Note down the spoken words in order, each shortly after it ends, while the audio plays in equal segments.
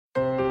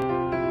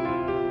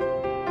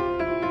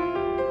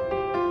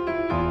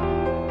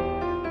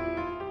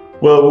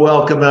Well,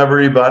 welcome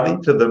everybody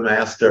to the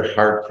Master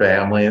Heart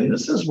Family. And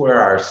this is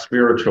where our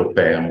spiritual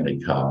family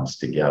comes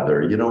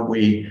together.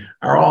 We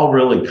are all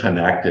really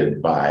connected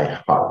by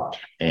heart.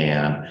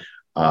 And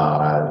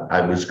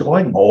I was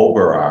going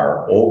over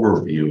our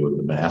overview of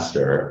the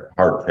Master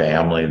Heart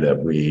Family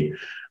that we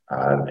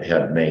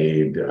had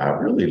made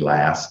really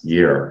last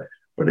year.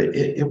 But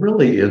it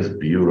really is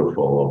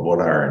beautiful of what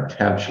our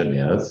intention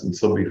is. And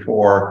so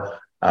before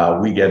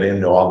we get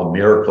into all the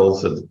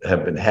miracles that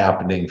have been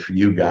happening for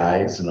you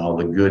guys and all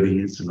the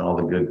goodies and all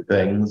the good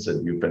things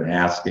that you've been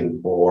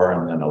asking for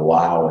and then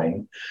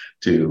allowing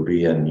to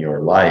be in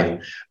your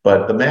life.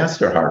 But the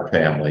Master Heart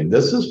Family,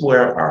 this is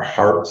where our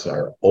hearts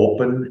are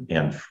open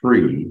and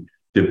free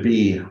to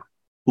be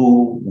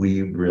who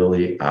we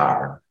really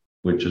are,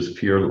 which is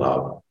pure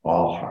love,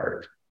 all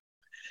heart.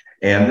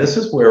 And this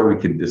is where we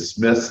can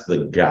dismiss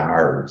the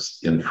guards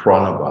in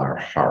front of our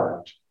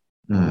heart.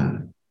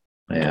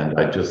 And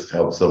I just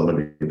helped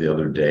somebody the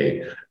other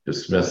day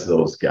dismiss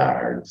those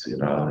guards.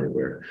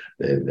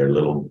 They're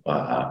little,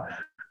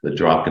 the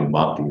drunken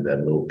monkey,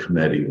 that little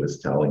committee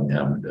was telling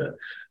them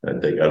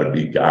that they got to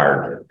be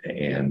guarded,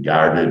 and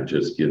guarded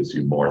just gives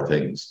you more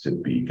things to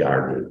be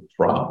guarded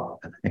from,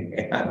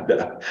 and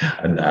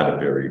not a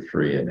very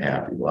free and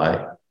happy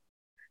life.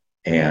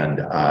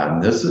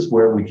 And this is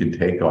where we can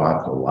take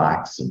off the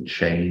locks and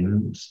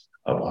chains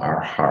of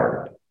our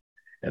heart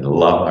and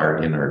love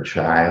our inner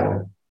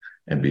child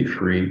and be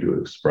free to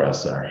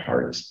express our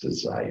heart's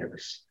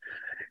desires.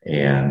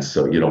 And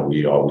so,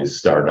 we always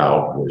start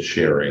out with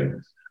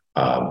sharing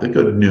the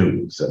good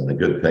news and the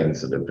good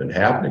things that have been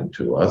happening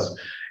to us.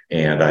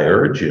 And I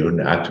urge you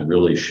not to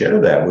really share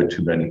that with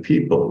too many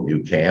people.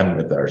 You can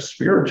with our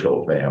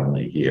spiritual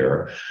family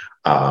here,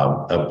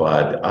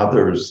 but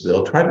others,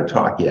 they'll try to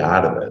talk you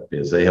out of it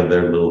because they have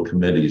their little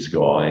committees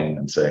going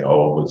and saying,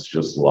 oh, it's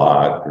just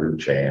luck or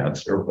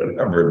chance or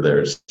whatever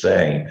they're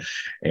saying.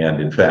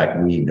 And in fact,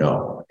 we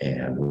know,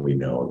 and we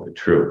know the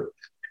truth.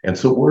 And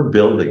so we're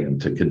building,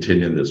 to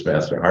continue this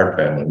Master Heart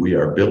Family, we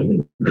are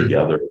building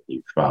together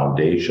a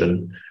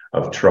foundation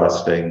of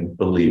trusting,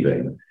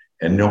 believing,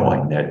 and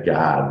knowing that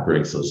God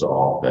brings us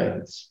all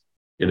things.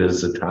 It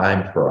is a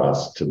time for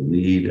us to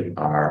lead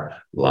our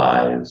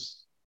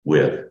lives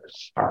with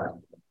heart.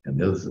 And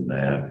isn't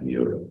that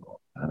beautiful?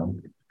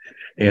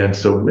 And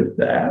so with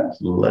that,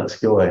 let's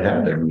go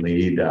ahead and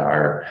lead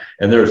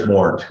and there's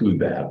more to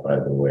that, by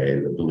the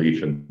way, the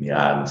belief in the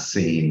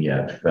unseen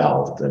yet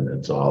felt, and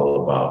it's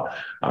all about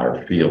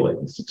our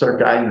feelings. It's our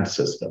guidance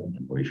system.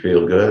 When we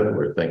feel good,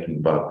 we're thinking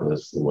about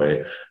this the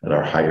way that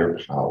our higher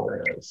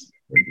power is.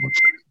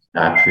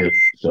 Not feeling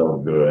so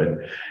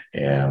good,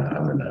 and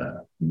I'm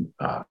gonna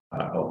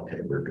okay,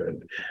 we're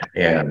good,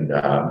 and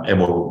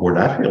we're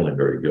not feeling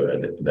very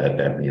good.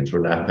 That means we're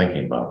not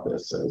thinking about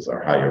this as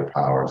our higher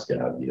powers,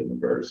 God, the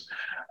universe,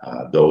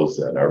 those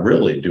that are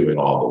really doing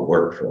all the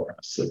work for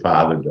us. The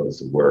Father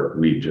does the work.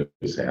 We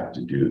just have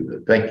to do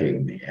the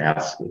thinking, the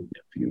asking,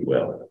 if you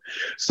will.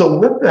 So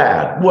with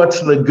that, what's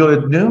the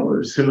good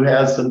news? Who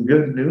has some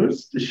good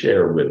news to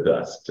share with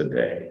us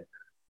today?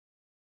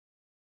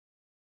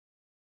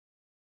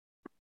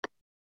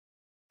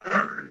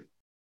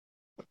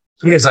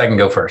 I guess I can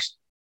go first.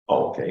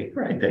 Okay,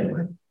 great.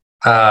 Anyway.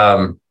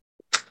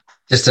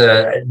 Just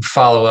to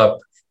follow up,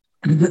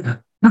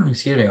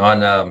 excuse me,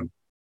 on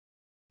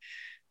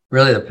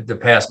really the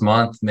past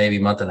month, maybe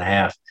month and a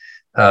half.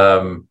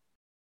 Some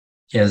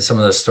of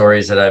the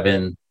stories that I've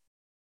been,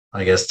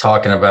 I guess,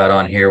 talking about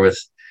on here with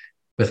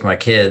my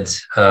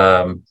kids.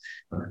 For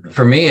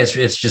me,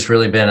 it's just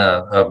really been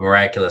a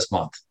miraculous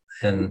month.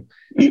 And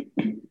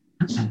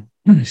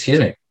excuse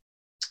me,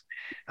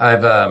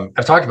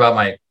 I've talked about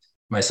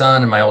my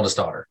son and my oldest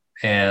daughter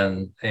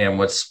and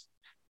what's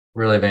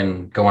really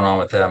been going on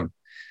with them.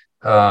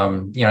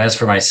 As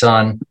for my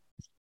son,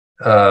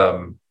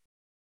 I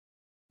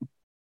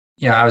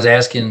was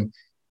asking,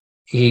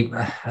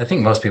 I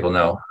think most people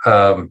know,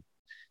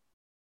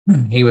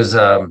 he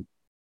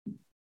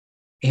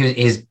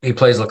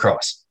plays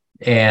lacrosse,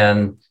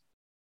 and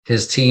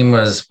his team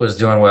was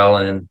doing well.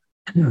 And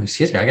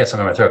excuse me, I got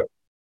something in my throat.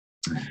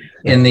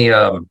 In the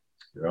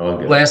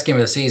last game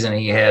of the season,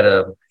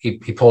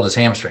 he pulled his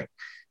hamstring.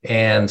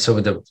 And so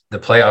the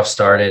playoffs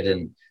started,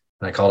 and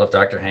I called up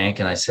Dr. Hank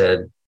and I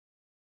said,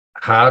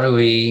 how do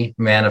we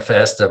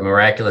manifest a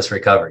miraculous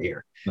recovery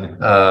here?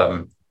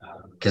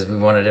 Because we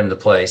wanted him to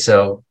play.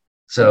 So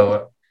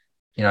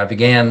I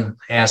began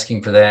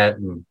asking for that,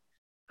 and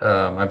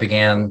I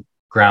began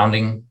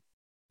grounding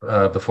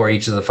before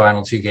each of the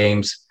final two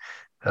games.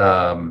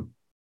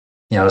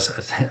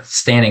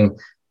 Standing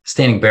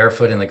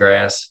barefoot in the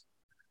grass,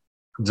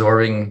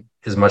 absorbing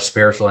as much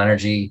spiritual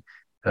energy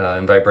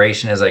and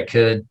vibration as I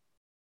could.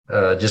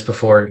 Just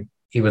before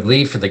he would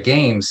leave for the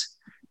games,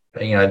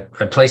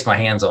 I'd place my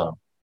hands on him,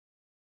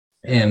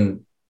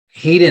 and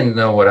he didn't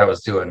know what I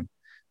was doing.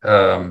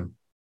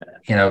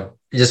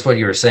 Just what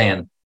you were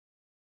saying,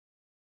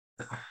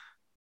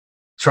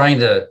 trying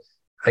to,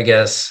 I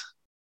guess,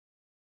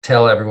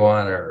 tell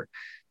everyone or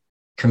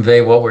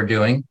convey what we're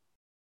doing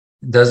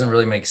doesn't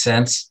really make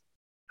sense.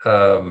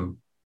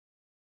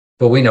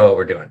 but we know what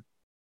we're doing,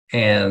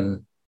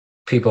 and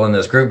people in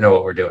this group know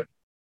what we're doing.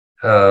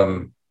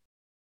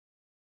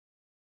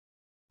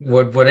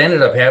 What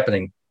ended up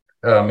happening,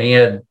 he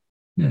had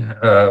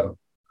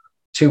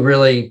two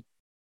really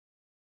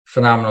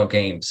phenomenal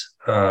games.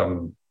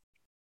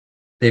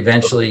 They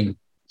eventually.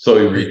 So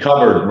he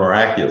recovered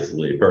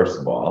miraculously,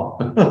 first of all.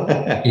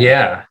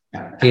 Yeah,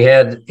 he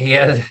had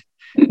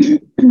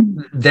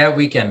that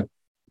weekend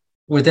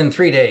within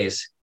 3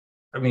 days.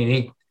 I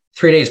mean,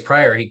 3 days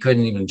prior, he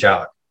couldn't even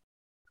jog.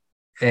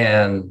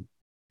 And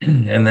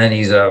then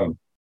he's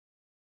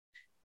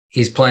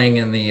playing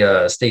in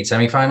the state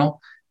semifinal,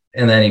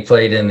 and then he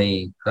played in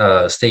the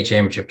state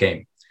championship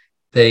game.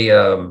 They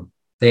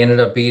ended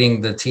up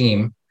beating the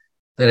team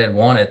that had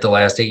won it the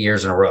last 8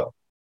 years in a row.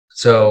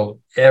 So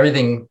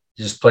everything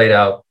just played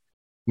out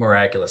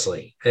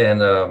miraculously. And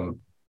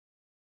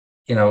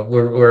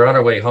we're on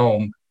our way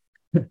home.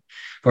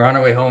 We're on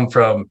our way home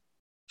from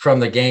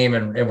the game,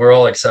 and we're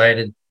all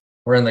excited.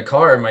 We're in the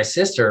car, and my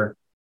sister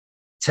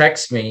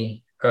texts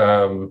me.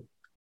 The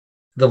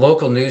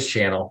local news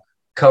channel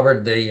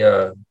covered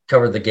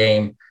the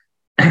game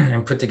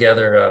and put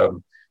together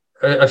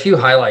a few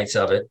highlights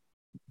of it.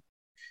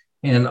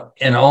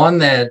 And on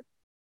that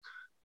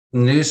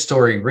news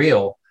story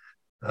reel,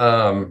 he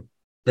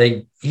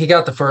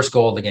got the first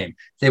goal of the game.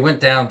 They went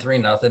down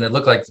 3-0. It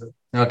looked like,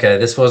 okay,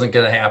 this wasn't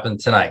going to happen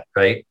tonight,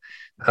 right?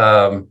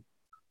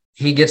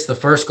 He gets the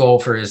first goal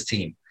for his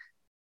team.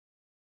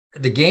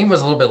 The game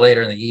was a little bit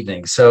later in the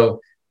evening,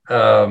 so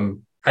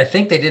I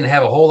think they didn't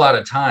have a whole lot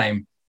of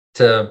time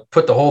to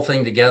put the whole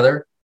thing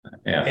together.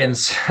 Yeah.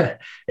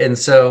 And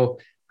so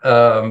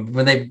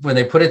when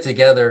they put it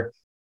together,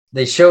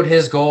 they showed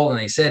his goal and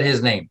they said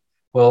his name.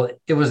 Well,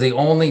 it was the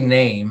only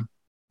name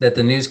that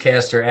the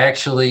newscaster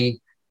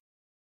actually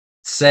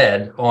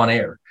said on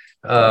air.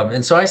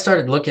 And so I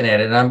started looking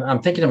at it, and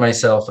I'm thinking to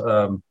myself,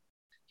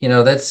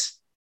 that's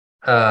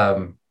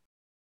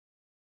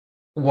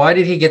why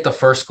did he get the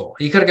first goal?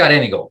 He could have got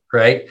any goal,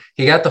 right?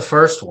 He got the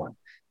first one.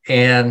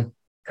 And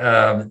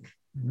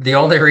the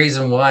only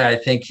reason why I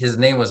think his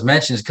name was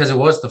mentioned is because it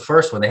was the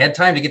first one. They had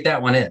time to get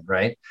that one in,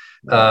 right?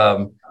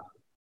 And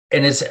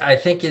I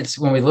think it's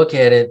when we look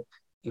at it,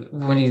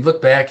 when you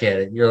look back at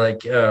it, you're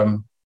like,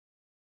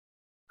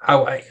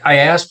 I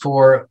asked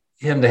for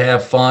him to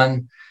have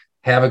fun,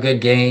 have a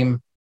good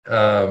game,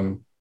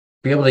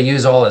 be able to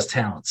use all his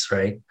talents,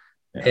 right?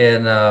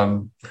 Yeah.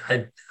 And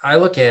I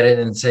look at it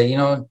and say,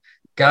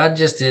 God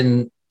just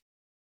didn't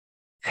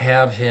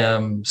have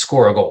him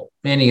score a goal,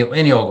 any old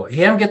goal.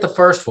 He had him get the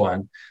first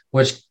one,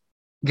 which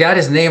got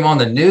his name on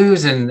the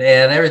news and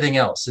everything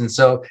else. And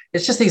so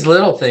it's just these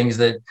little things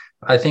that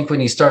I think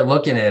when you start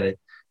looking at it,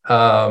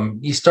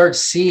 you start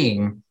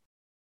seeing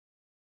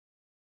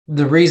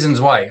the reasons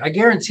why. I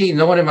guarantee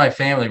no one in my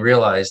family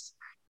realized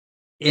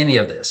any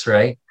of this,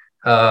 right?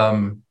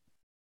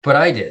 But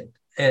I did,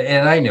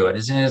 and I knew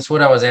it, and it's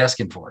what I was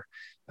asking for.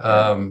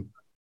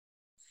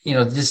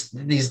 Just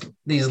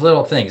these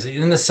little things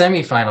in the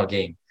semifinal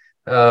game.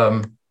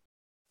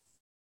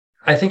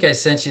 I think I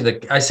sent you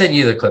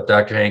the clip,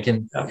 Dr. Hank,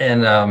 and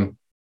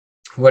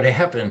what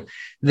happened?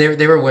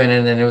 They were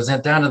winning, and it was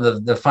down to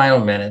the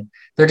final minute.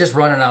 They're just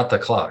running out the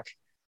clock,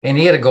 and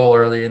he had a goal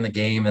early in the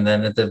game, and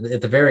then at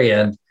the very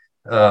end,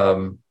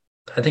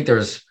 I think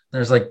there's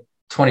like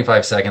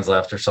 25 seconds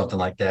left or something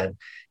like that.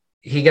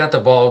 He got the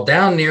ball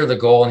down near the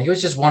goal, and he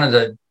was just wanted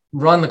to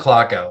run the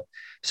clock out.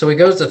 So he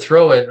goes to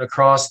throw it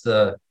across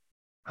the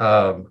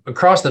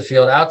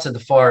field out to the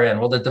far end.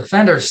 Well, the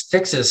defender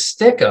sticks his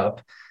stick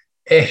up,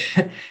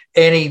 and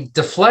he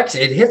deflects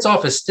it. It hits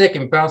off his stick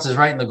and bounces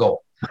right in the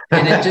goal.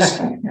 And it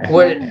just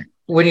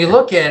when you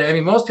look at it, I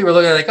mean, most people are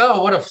looking at it like,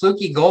 oh, what a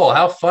fluky goal.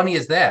 How funny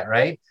is that,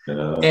 right?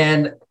 Yeah.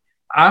 And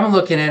I'm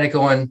looking at it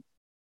going,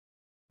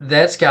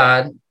 that's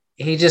God.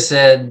 He just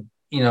said,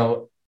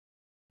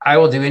 I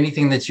will do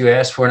anything that you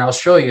ask for, and I'll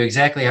show you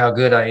exactly how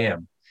good I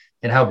am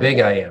and how big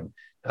I am.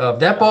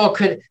 That ball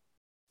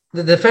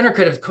the defender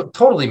could have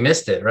totally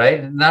missed it,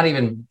 right? Not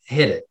even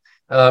hit it.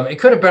 It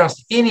could have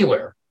bounced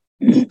anywhere,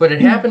 but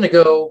it happened to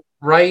go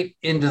right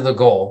into the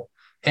goal,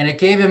 and it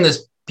gave him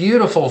this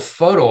beautiful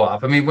photo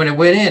op. I mean, when it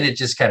went in, it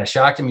just kind of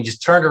shocked him. He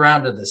just turned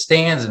around to the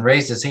stands and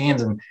raised his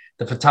hands, and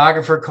the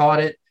photographer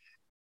caught it.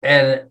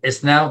 And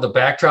it's now the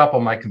backdrop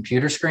on my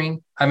computer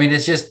screen. I mean,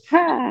 it's just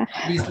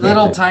these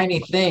little tiny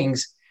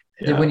things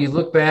that when you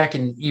look back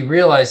and you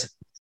realize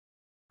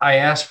I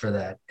asked for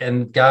that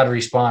and God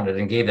responded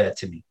and gave that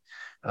to me.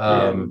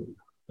 And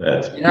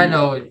I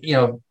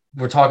know,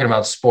 we're talking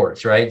about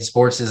sports, right?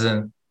 Sports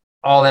isn't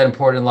all that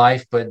important in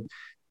life, but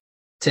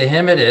to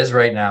him it is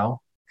right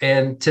now.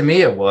 And to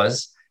me it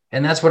was,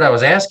 and that's what I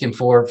was asking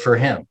for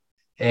him.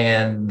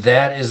 And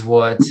that is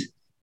what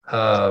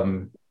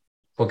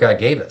God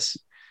gave us.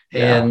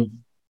 Yeah.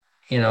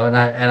 And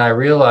I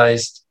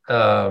realized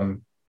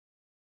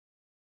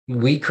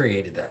we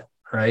created that,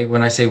 right?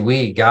 When I say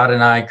we, God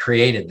and I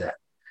created that.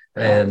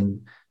 Yeah.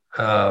 And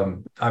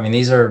I mean,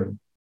 these are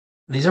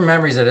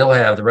memories that he'll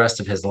have the rest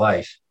of his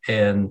life,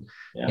 and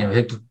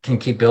he can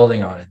keep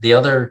building on it. The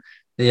other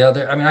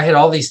I had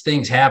all these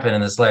things happen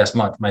in this last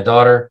month. My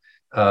daughter,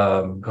 who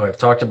I've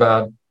talked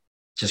about,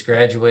 just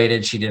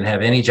graduated. She didn't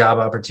have any job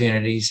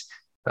opportunities.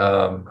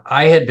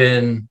 I had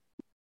been,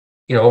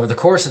 over the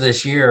course of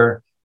this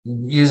year,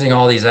 using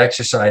all these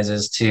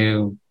exercises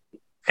to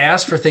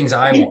ask for things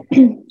I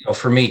want,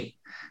 for me,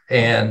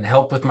 and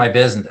help with my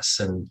business,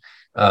 and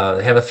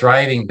have a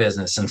thriving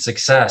business and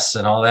success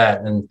and all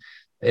that. And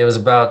it was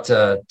about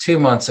 2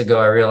 months ago,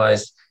 I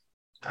realized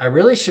I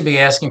really should be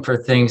asking for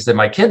things that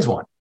my kids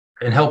want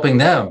and helping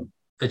them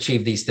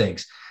achieve these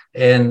things.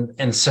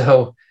 And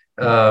so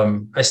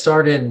I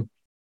started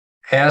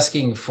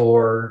asking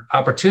for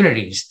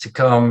opportunities to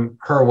come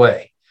her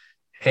way.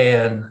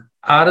 And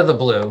out of the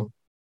blue,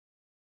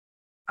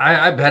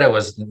 I bet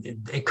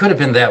it could have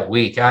been that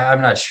week.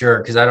 I'm not sure,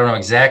 because I don't know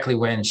exactly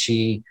when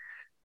she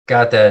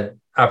got that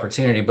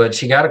opportunity, but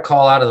she got a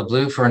call out of the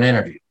blue for an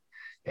interview,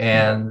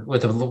 and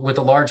with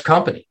a large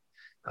company.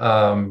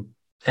 And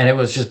it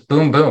was just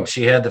boom, boom.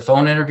 She had the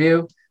phone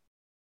interview.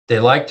 They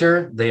liked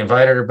her. They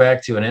invited her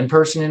back to an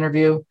in-person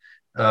interview.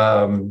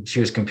 She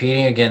was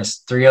competing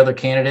against 3 other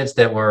candidates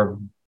that were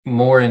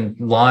more in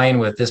line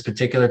with this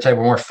particular type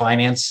of more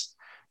finance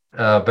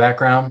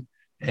background,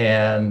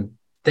 and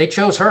they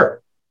chose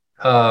her.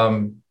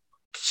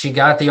 She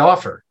got the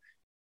offer.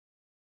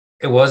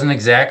 It wasn't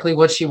exactly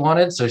what she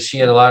wanted, so she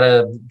had a lot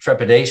of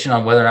trepidation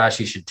on whether or not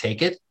she should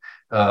take it,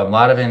 a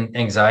lot of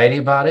anxiety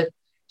about it.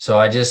 So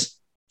I just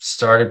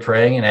started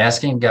praying and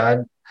asking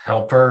God,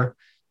 help her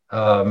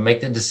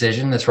make the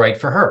decision that's right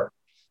for her.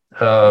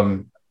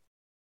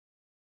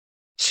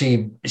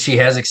 She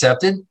has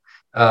accepted.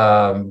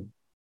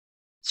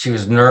 She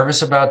was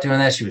nervous about doing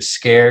that. She was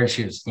scared.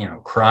 She was,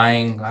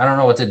 crying. I don't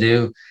know what to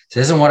do.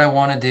 This isn't what I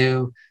want to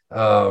do.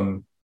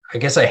 I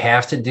guess I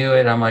have to do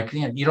it. I'm like,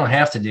 you don't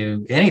have to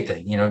do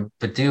anything,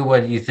 but do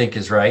what you think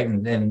is right,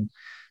 and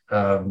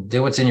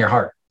do what's in your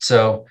heart.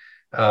 So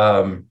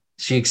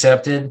she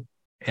accepted,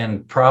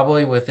 and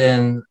probably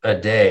within a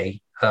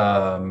day,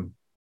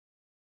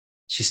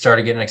 she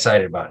started getting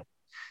excited about it,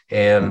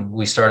 and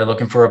we started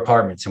looking for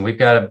apartments, and we've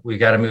got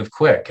to move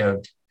quick.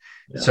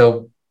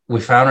 So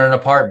we found her an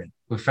apartment.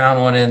 We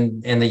found one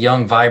in the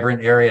young,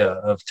 vibrant area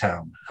of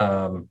town.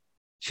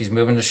 She's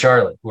moving to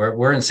Charlotte.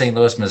 We're in St.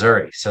 Louis,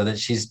 Missouri, so that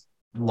she's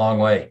a long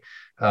way.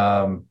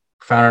 Found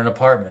her an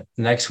apartment.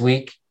 Next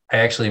week, I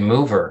actually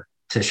move her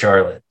to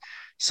Charlotte.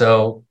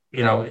 So,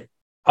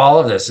 all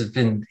of this has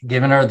been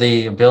giving her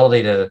the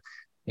ability to,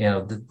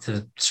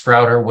 to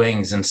sprout her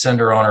wings and send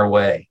her on her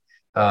way.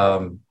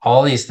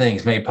 All these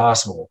things made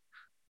possible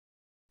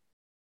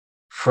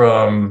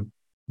from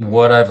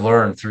what I've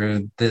learned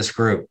through this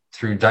group,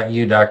 through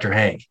you, Dr.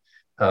 Hank,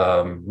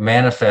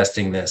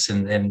 manifesting this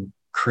and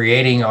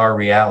creating our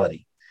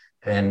reality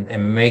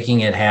and making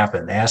it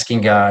happen,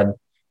 asking God,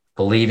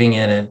 believing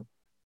in it,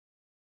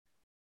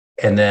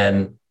 and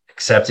then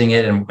accepting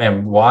it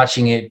and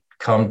watching it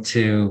come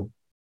to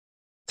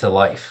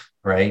life,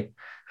 right?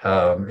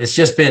 It's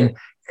just been,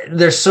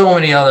 there's so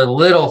many other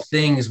little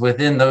things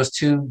within those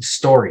 2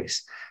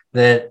 stories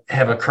that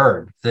have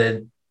occurred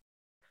that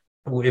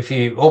if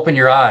you open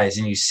your eyes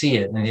and you see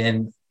it,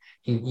 and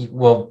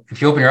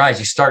if you open your eyes,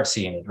 you start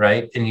seeing it,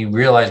 right? And you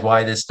realize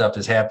why this stuff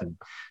has happened.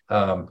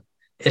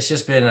 It's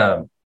just been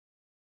an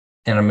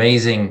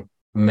amazing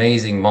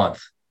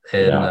month.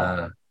 And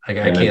I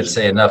can't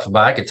say enough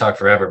about it. I could talk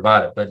forever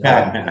about it, but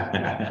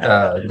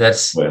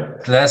that's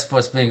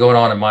what's been going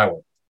on in my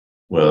world.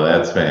 Well,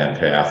 that's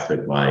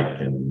fantastic,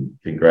 Mike, and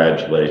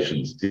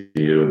congratulations to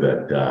you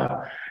that,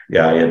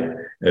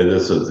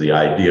 this is the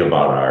idea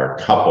about our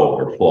cup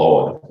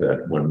overflowing,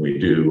 that when we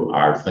do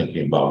our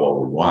thinking about what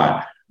we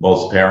want,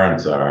 most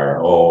parents are,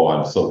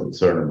 I'm so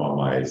concerned about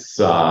my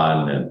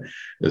son, and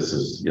this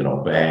is,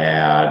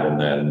 bad.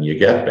 And then you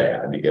get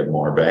bad, you get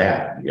more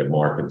bad, you get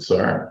more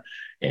concerned.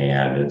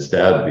 And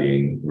instead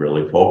being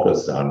really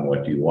focused on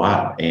what you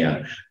want.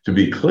 And to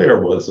be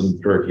clear,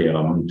 wasn't for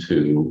him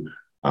to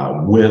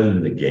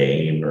win the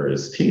game or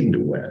his team to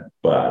win,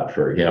 but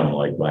for him,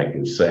 like Mike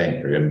was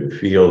saying, for him to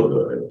feel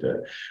good,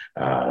 to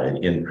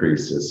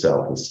increase his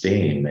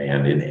self-esteem.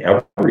 And in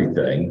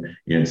everything,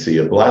 you can see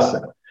a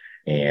blessing.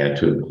 And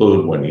to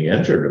include when he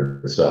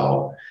injured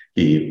himself,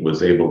 he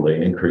was able to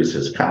increase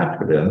his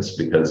confidence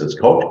because his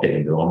coach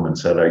came to him and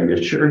said, "Are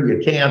you sure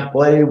you can't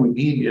play? We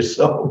need you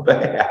so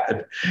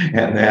bad."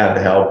 And that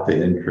helped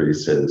to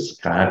increase his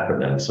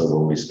confidence. So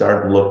when we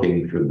start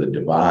looking for the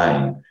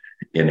divine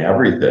in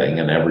everything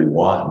and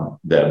everyone,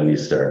 then we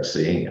start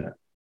seeing it.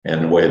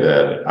 And the way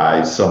that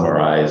I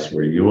summarize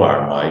where you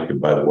are, Mike,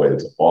 and by the way,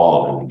 it's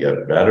all going to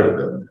get better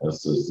than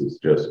this. This is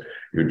just,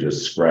 you're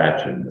just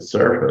scratching the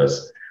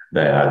surface.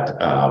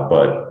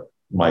 But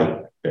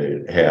Mike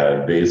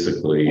had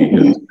basically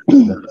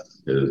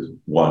his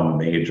one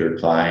major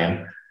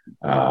client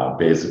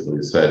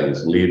basically said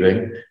he's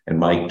leaving, and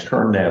Mike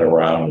turned that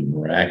around in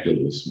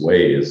miraculous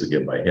ways,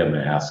 again by him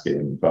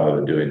asking,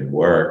 Father doing the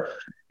work,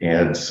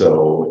 And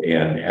so,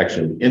 and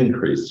actually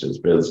increased his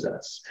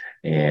business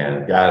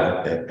and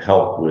got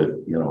help with,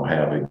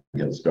 having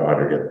his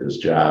daughter get this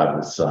job.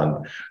 His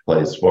son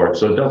plays sports.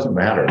 So it doesn't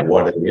matter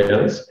what it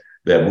is,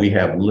 that we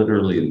have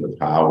literally the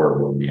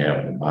power when we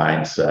have the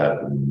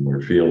mindset and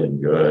we're feeling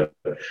good,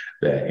 and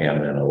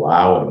then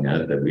allowing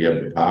it, that we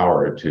have the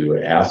power to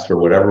ask for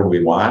whatever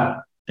we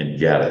want and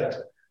get it.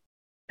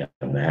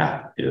 And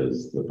that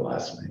is the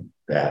blessing.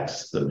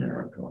 That's the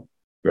miracle.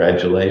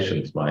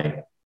 Congratulations,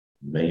 Mike.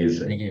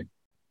 Amazing. Thank you.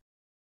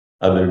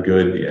 Other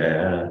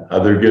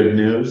good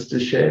news to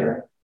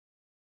share?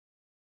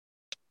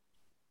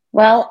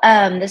 Well,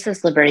 this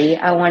is Liberty.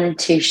 I wanted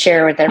to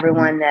share with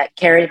everyone that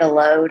Carry the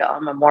Load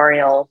on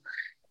Memorial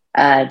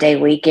Day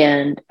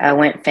weekend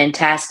went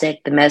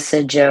fantastic. The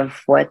message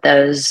of what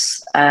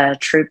those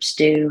troops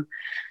do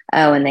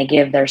when they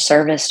give their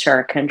service to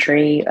our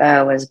country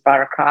was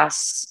brought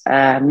across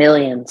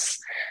millions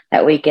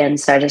that weekend.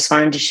 So I just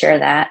wanted to share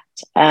that.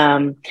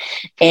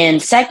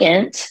 And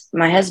second,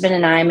 my husband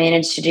and I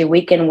managed to do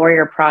Weekend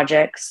Warrior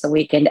projects the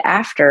weekend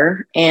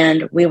after,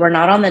 and we were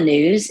not on the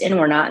news and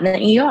we're not in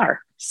the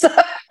ER. So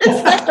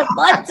it's such a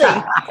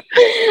blessing.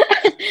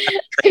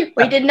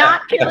 We did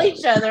not kill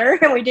each other,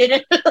 and we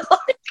didn't. So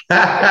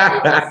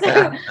that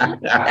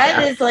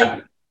is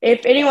like,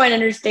 if anyone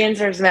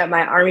understands or has met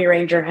my Army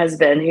Ranger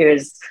husband, who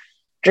is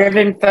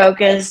driven,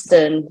 focused,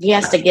 and he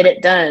has to get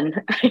it done.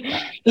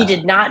 He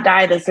did not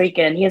die this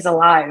weekend. He is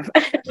alive.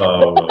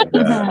 Oh, my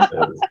God.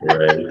 That's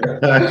great.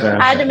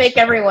 I had to make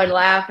everyone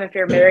laugh if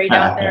you're married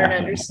out there and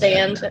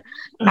understand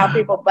how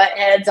people butt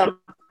heads on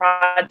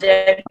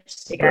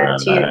projects. You got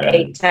 2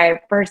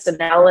 A-type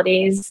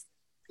personalities.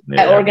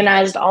 Yeah. I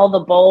organized all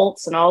the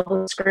bolts and all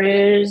the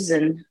screws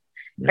and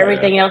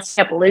everything else,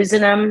 kept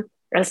losing them.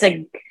 I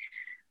said,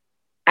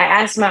 I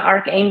asked my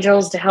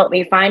archangels to help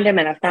me find them,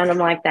 and I found them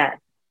like that.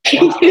 He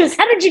goes,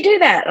 how did you do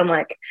that? I'm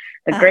like,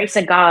 the grace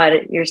of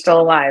God, you're still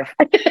alive.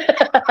 So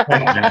I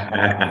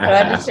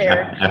had to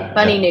share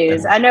funny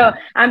news. I know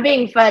I'm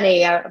being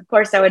funny. Of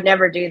course, I would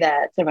never do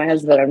that to my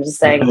husband. I'm just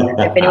saying,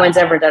 if anyone's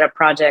ever done a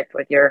project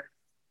with your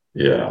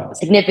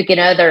significant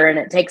other and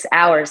it takes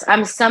hours.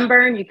 I'm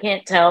sunburned, you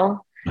can't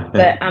tell,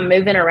 but I'm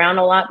moving around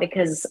a lot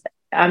because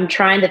I'm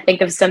trying to think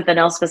of something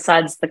else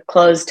besides the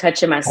clothes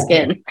touching my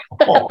skin.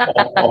 There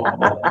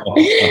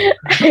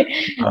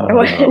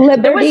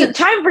wasn't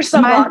time for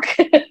sunblock.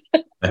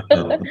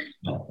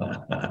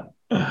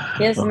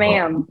 Yes,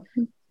 ma'am.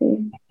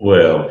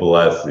 Well,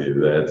 bless you.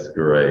 That's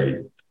great.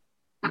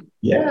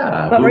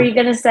 Yeah. What were you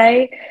going to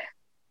say?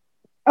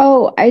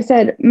 Oh, I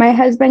said my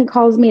husband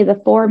calls me the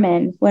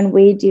foreman when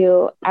we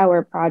do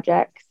our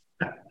projects.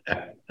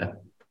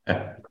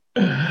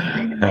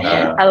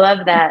 I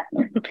love that.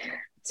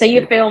 So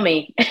you feel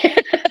me.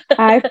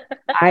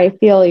 I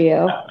feel you.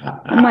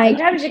 I'm like,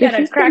 sometimes you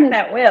gotta crack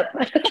that whip.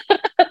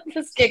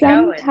 Just get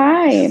sometimes.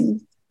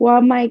 going.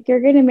 Well, Mike, you're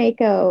gonna make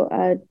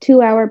a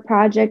 2-hour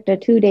project, a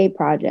 2-day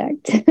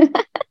project.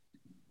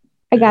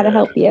 I gotta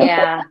help you.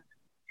 Yeah.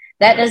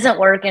 That doesn't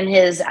work in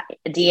his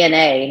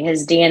DNA.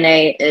 His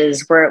DNA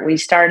is where we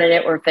started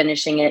it, we're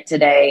finishing it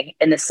today.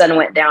 And the sun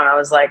went down. I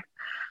was like,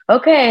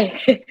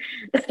 okay.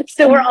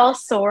 So we're all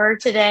sore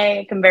today.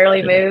 I can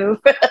barely move.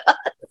 But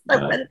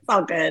it's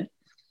all good.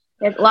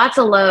 Lots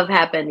of love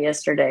happened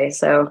yesterday.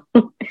 So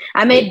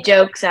I made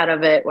jokes out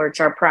of it, which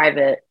are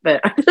private,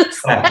 but it was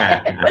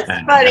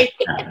funny.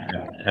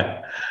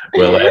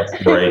 Well,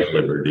 that's great,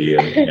 Liberty.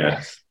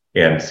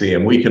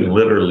 And we can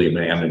literally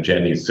manage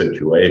any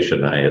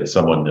situation. I had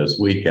someone this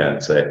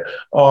weekend say,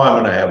 I'm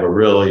going to have a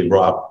really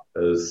rough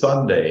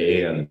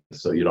Sunday. And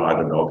so, I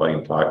don't know if I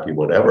can talk to you,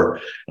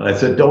 whatever. And I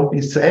said, don't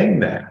be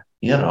saying that.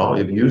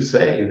 If you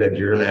say that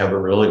you're going to have a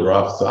really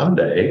rough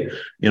Sunday,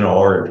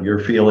 or if you're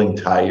feeling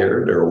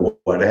tired or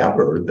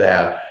whatever,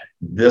 that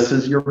this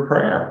is your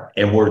prayer.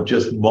 And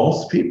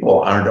most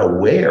people aren't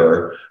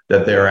aware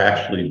that they're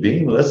actually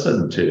being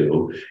listened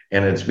to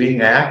and it's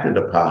being acted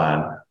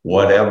upon,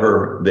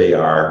 whatever they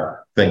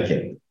are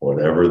thinking,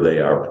 whatever they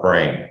are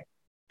praying.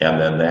 And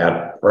then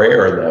that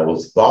prayer,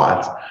 those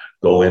thoughts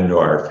go into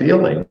our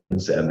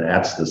feelings, and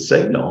that's the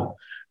signal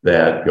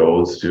that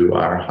goes to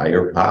our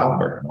higher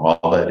power and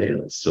all that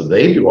is. So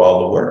they do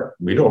all the work.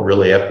 We don't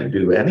really have to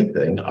do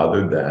anything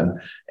other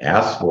than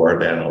ask for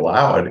it and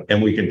allow it.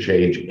 And we can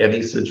change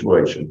any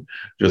situation,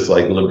 just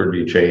like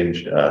Liberty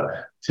changed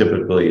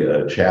typically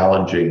a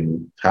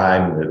challenging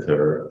time with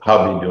her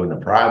hubby doing a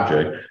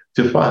project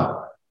to fun.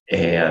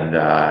 And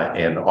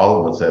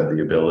all of us have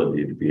the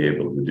ability to be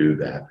able to do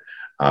that.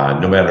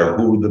 No matter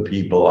who the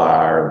people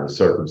are, the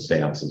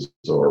circumstances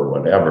or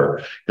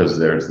whatever, because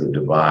there's the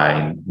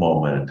divine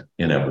moment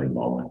in every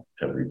moment,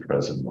 every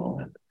present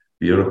moment.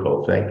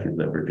 Beautiful. Thank you,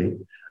 Liberty.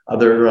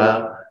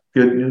 Other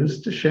good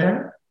news to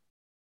share?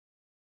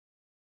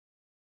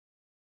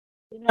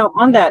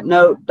 On that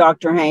note,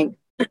 Dr. Hank,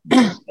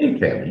 hey,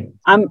 Tammy.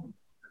 I'm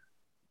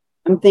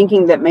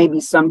thinking that maybe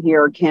some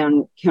here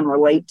can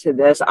relate to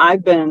this.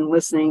 I've been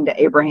listening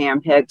to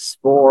Abraham Hicks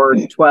for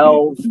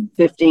 12,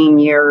 15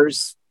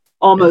 years,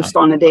 almost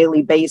on a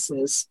daily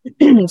basis,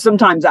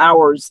 sometimes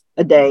hours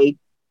a day.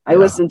 I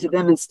listen to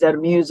them instead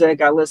of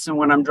music. I listen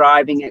when I'm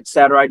driving,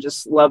 etc. I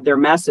just love their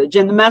message.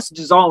 And the message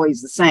is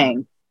always the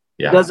same.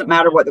 Yeah. It doesn't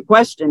matter what the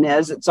question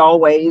is. It's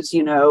always,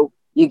 you know,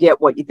 you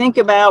get what you think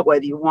about,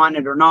 whether you want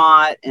it or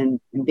not, and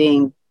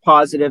being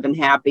positive and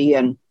happy.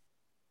 And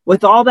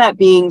with all that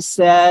being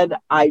said,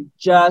 I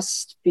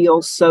just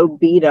feel so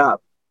beat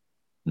up.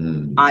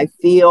 I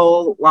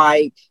feel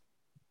like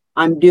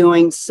I'm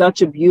doing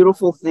such a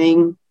beautiful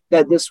thing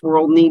that this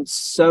world needs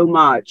so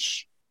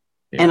much.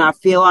 Yeah. And I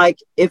feel like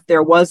if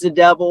there was a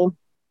devil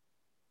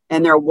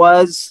and there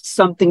was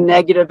something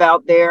negative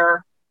out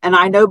there, and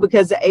I know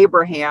because of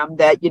Abraham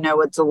that, you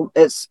know, it's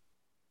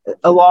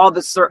a law of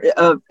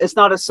it's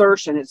not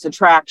assertion, it's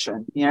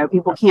attraction. You know,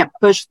 people can't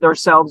push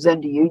themselves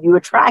into you. You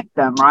attract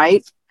them,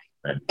 right?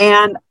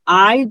 And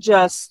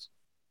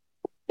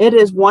it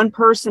is one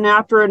person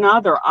after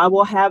another. I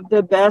will have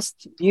the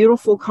best,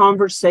 beautiful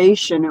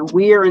conversation, and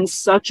we are in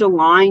such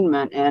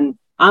alignment, and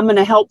I'm going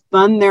to help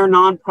fund their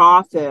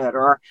nonprofit,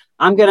 or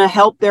I'm going to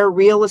help their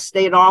real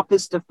estate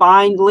office to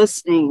find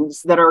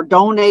listings that are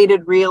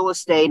donated real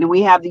estate. And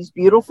we have these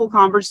beautiful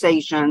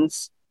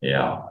conversations.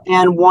 Yeah.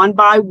 And one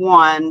by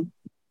one,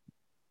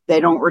 they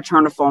don't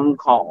return a phone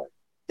call.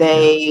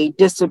 They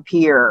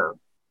disappear.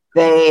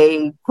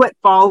 They quit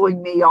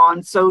following me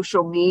on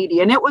social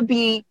media. And it would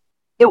be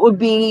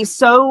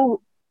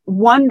so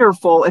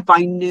wonderful if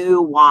I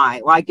knew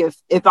why. Like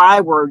if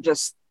I were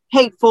just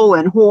hateful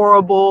and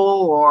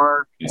horrible,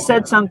 or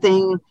said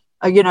something,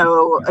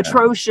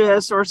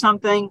 atrocious or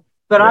something.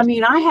 But I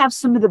mean, I have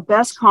some of the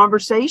best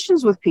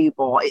conversations with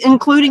people,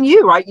 including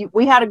you, right?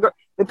 We had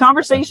the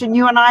conversation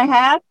you and I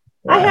had.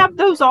 Right. I have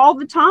those all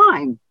the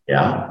time.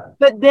 Yeah.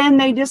 But then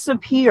they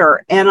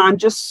disappear, and I'm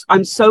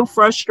so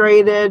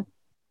frustrated.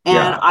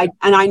 And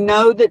I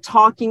know that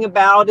talking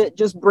about it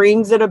just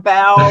brings it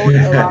about.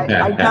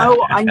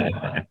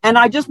 And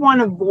I just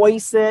want to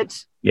voice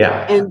it.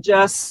 Yeah. And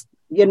just,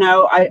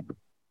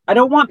 I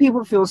don't want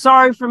people to feel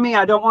sorry for me.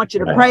 I don't want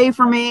you to pray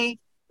for me.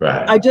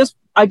 Right.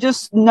 I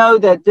just know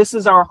that this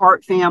is our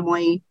heart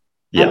family,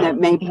 and that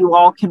maybe you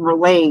all can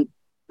relate,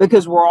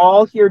 because we're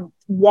all here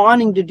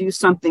wanting to do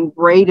something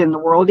great in the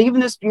world. Even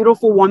this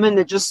beautiful woman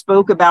that just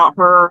spoke about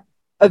her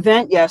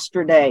event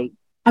yesterday.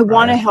 I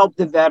want to help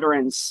the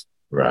veterans.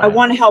 Right. I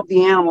want to help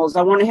the animals.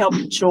 I want to help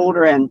the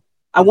children.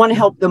 I want to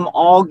help them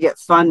all get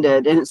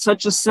funded. And it's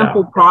such a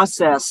simple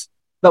process,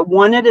 but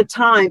one at a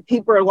time.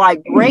 People are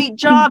like, great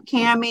job,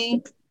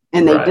 Cammie.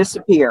 And they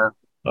disappear.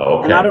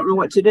 Okay. And I don't know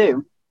what to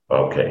do.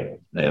 Okay.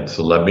 And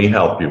so let me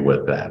help you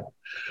with that.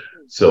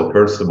 So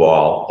first of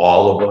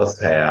all of us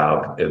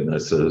have, and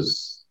this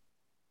is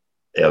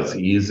as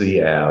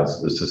easy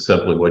as, this is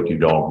simply what you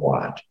don't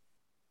want.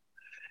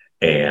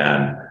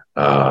 And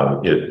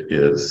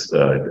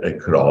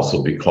it could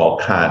also be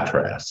called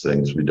contrast,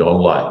 things we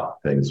don't like,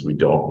 things we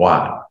don't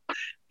want.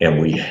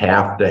 And we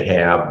have to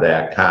have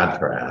that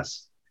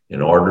contrast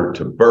in order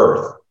to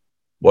birth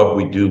what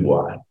we do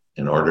want,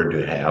 in order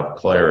to have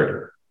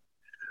clarity.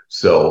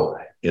 So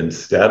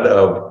instead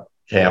of,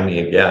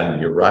 Cammie, again,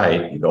 you're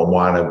right, you don't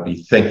want to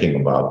be thinking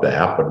about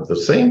that, but at the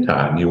same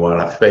time, you want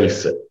to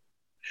face it.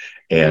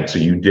 And so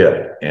you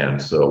did. And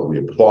so we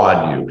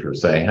applaud you for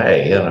saying,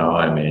 hey,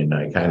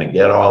 I kind of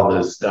get all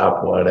this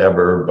stuff,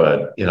 whatever,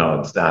 but,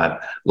 it's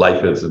not,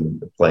 life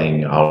isn't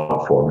playing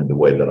out for me the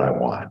way that I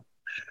want.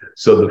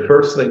 So the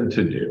first thing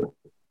to do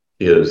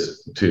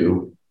is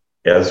to,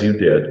 as you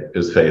did,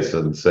 is face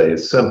it and say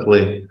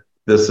simply,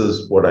 this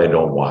is what I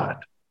don't want.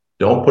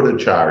 Don't put a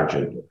charge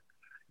in it.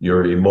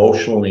 You're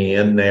emotionally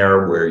in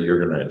there where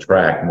you're going to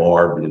attract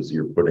more because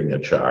you're putting a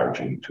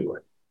charge into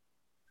it.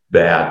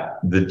 That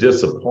the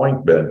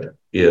disappointment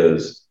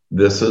is,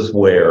 this is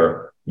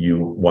where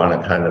you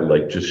want to kind of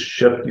like just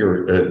shift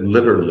your,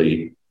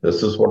 literally,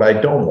 this is what I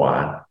don't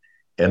want.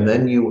 And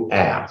then you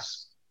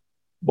ask,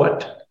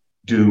 what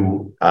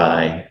do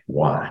I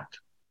want?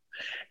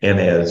 And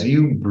as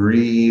you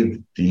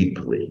breathe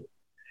deeply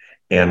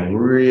and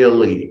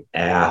really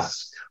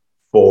ask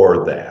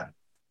for that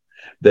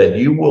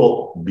you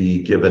will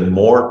be given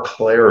more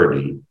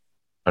clarity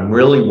on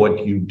really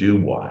what you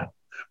do want.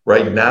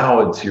 Right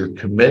now, it's your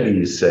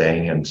committee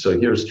saying, and so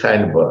here's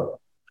kind of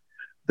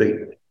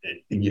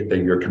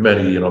your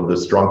committee,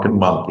 this drunken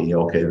monkey,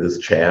 okay, this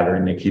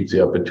chattering that keeps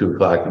you up at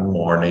 2:00 in the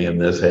morning,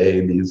 and this,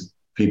 hey, these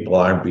people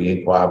aren't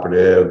being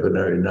cooperative, and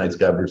they're nice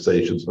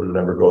conversations, but it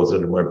never goes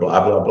anywhere,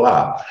 blah, blah,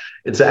 blah.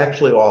 It's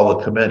actually all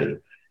the committee.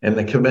 And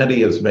the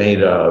committee is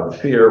made of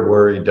fear,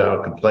 worry,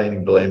 doubt,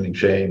 complaining, blaming,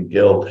 shame,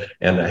 guilt.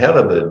 And the head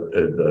of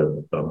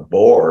the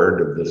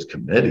board of this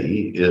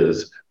committee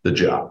is the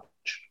judge.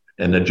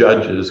 And the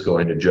judge is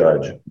going to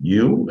judge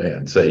you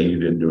and say you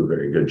didn't do a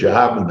very good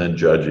job, and then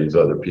judge these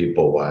other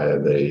people, why are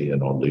they,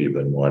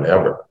 leaving,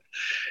 whatever.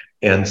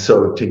 And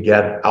so to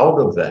get out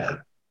of that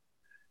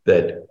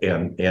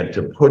and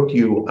to put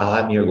you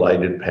on your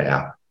lighted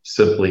path,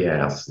 simply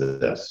ask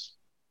this: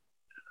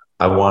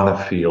 I want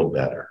to feel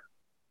better.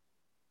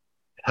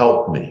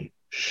 Help me,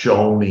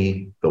 show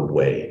me the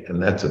way.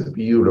 And that's a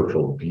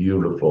beautiful,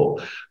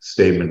 beautiful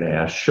statement to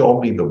ask.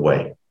 Show me the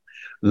way.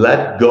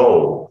 Let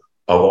go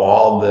of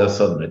all this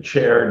and the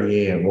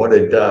charity and what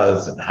it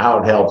does and how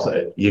it helps,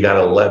 you got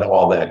to let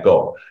all that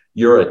go.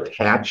 You're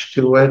attached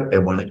to it.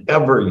 And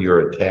whenever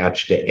you're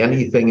attached to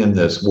anything in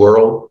this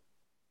world,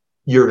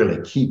 you're going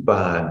to keep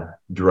on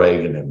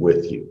dragging it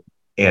with you.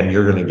 And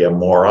you're going to get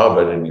more of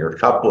it and your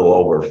cup will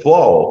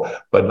overflow,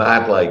 but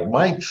not like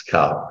Mike's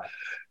cup,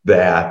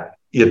 that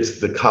it's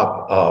the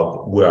cup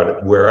of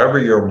wherever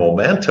your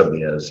momentum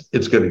is,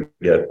 it's going to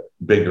get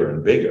bigger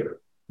and bigger,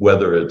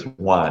 whether it's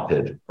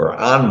wanted or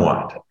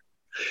unwanted.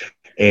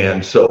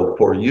 And so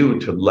for you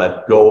to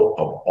let go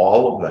of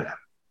all of that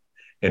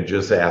and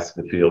just ask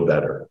to feel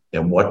better.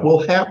 And what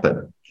will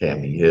happen,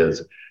 Cami,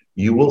 is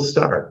you will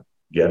start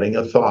getting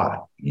a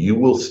thought. You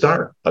will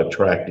start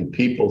attracting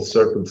people,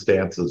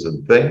 circumstances,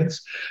 and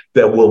things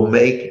that will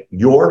make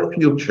your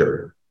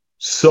future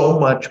so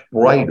much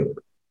brighter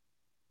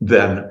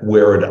than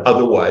where it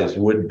otherwise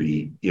would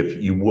be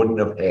if you wouldn't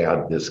have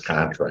had this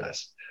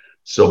contrast.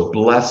 So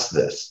bless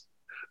this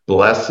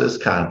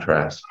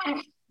contrast,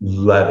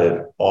 let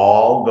it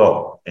all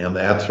go. And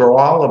that's for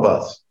all of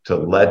us, to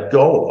let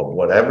go of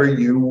whatever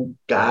you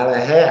gotta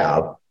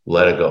have,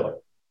 let it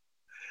go.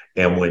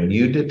 And when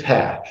you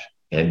detach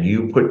and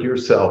you put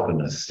yourself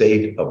in a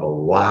state of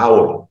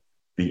allowing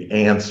the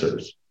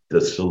answers, the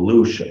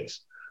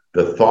solutions,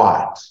 the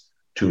thoughts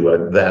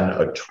to then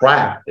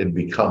attract and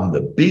become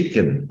the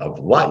beacon of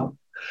light,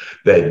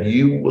 that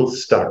you will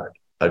start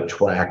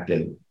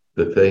attracting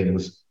the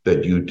things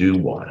that you do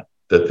want,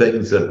 the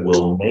things that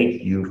will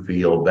make you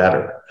feel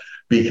better,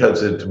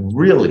 because it's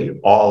really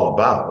all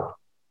about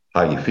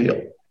how you feel.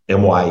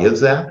 And why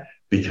is that?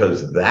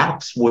 Because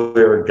that's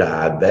where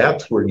God,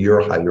 that's where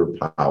your higher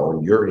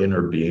power, your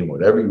inner being,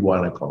 whatever you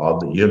want to call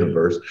it, the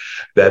universe,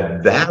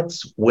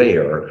 that's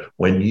where,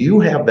 when you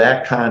have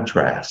that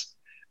contrast,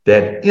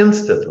 that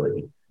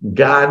instantly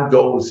God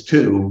goes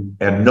to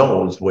and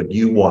knows what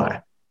you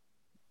want.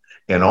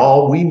 And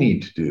all we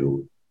need to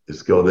do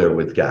is go there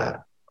with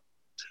God.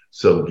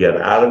 So get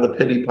out of the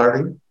pity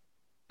party.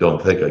 Don't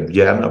think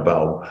again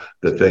about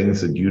the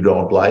things that you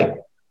don't like.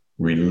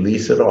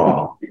 Release it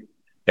all.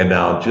 And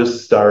now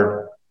just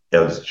start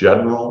as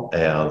general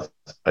as,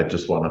 I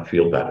just want to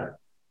feel better.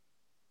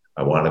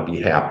 I want to be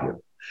happier.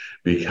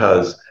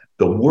 Because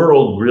the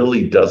world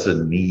really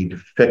doesn't need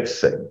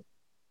fixing.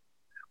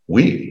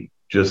 We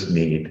just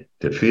need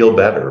to feel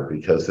better,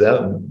 because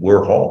then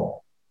we're home.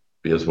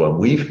 Because when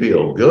we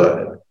feel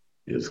good,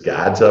 is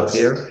God's up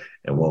here.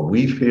 And when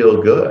we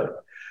feel good,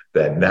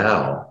 that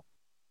now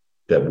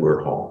that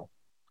we're home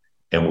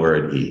and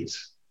we're at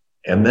ease.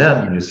 And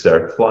then you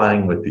start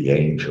flying with the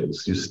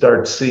angels. You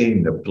start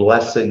seeing the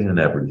blessing and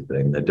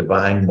everything, the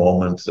divine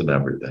moments and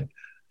everything.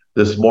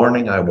 This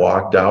morning I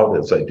walked out,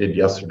 as I did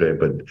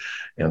yesterday,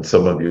 and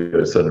some of you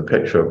have sent a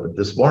picture of it.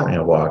 This morning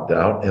I walked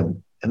out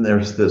and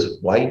there's this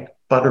white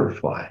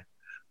butterfly.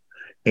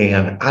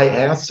 And I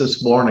asked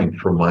this morning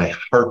for my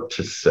heart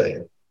to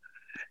sing.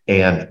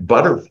 And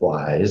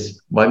butterflies,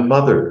 my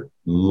mother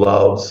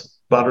loves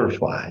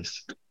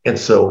butterflies. And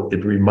so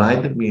it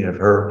reminded me of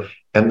her.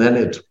 And then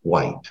it's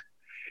white.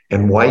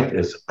 And white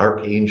is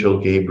Archangel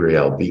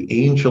Gabriel,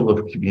 the angel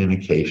of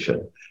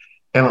communication.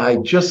 And I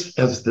just,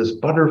 as this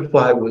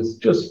butterfly was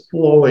just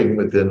flowing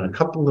within a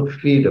couple of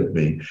feet of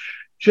me,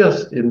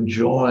 just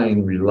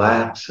enjoying,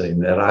 relaxing,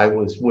 that I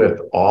was with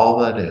all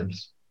that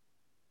is.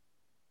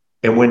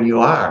 And when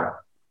you are,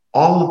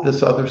 all of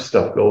this other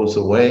stuff goes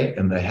away,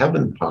 and the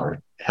heaven's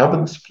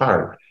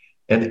part,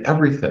 and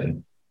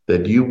everything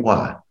that you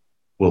want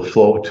will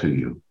flow to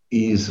you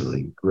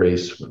easily,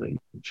 gracefully,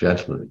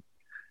 gently,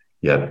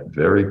 yet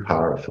very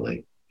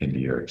powerfully into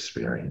your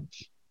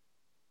experience.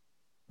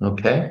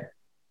 Okay?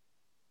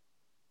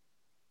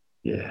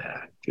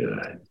 Yeah,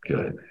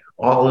 good.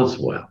 All is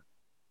well.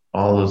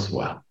 All is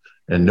well.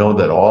 And know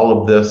that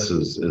all of this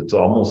it's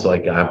almost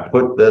like I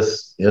put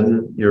this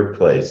in your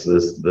place,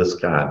 this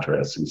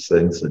contrast, these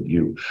things that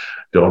you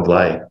don't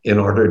like, in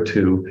order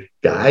to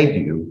guide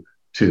you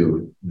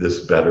to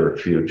this better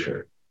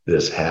future,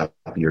 this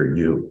happier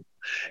you.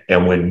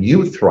 And when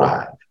you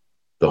thrive,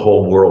 the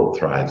whole world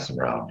thrives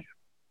around you.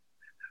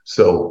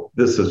 So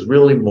this is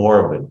really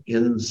more of an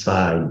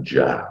inside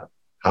job.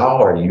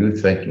 How are you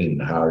thinking?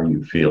 How are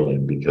you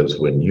feeling? Because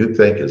when you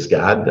think as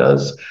God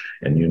does,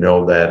 and you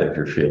know that if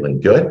you're feeling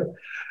good,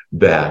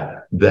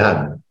 that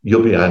then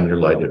you'll be on your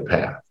lighted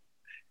path.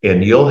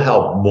 And you'll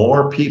help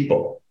more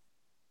people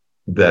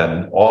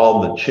than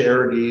all the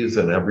charities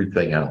and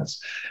everything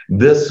else.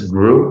 This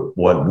group,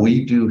 what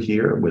we do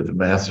here with the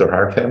Master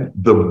Heart Family,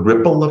 the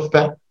ripple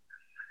effect,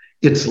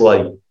 it's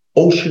like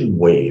ocean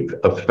wave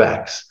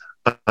effects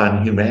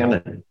on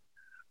humanity.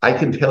 I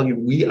can tell you,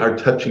 we are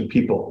touching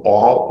people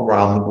all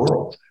around the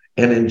world,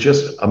 and in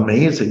just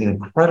amazing,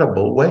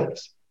 incredible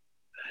ways.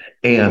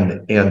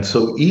 And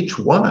so each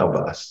one of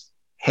us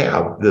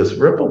have this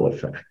ripple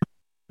effect,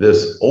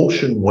 this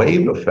ocean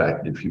wave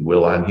effect, if you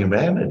will, on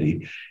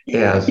humanity,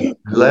 as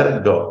let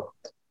it go.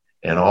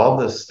 And all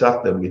this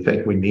stuff that we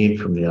think we need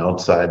from the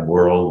outside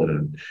world,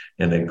 and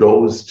it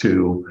goes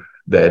to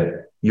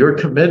that your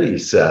committee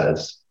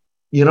says,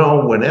 you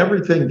know, when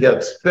everything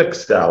gets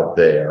fixed out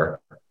there,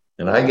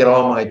 and I get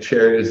all my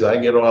charities, I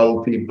get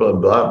all the people,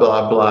 blah,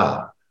 blah,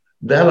 blah,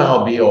 then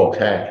I'll be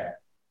okay.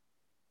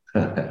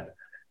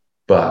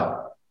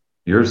 But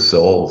your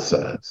soul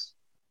says,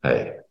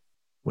 hey,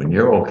 when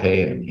you're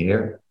okay in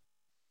here,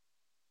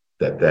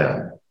 that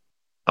then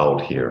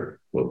out here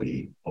will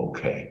be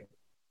okay,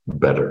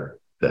 better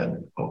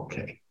than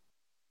okay.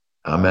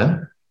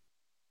 Amen.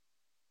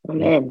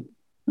 Amen.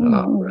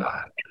 All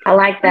right. I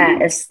like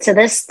that.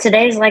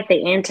 Today's like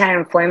the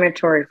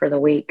anti-inflammatory for the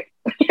week.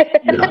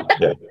 Yeah.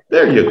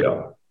 There you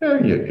go.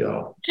 There you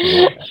go.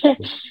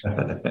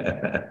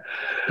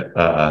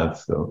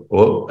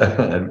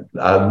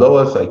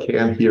 Lois, I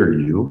can't hear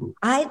you.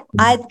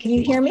 Can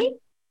you hear me?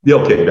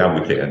 Okay, now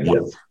we can.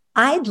 Yes.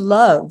 I'd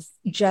love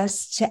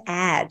just to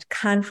add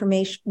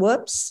confirmation.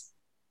 Whoops.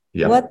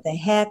 Yeah. What the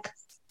heck?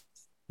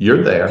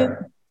 You're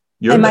there.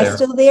 Am I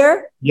still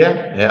there?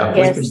 Yeah.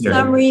 Yes. For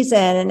some reason,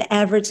 an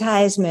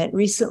advertisement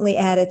recently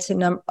added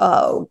to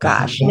oh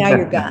gosh, now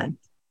you're gone.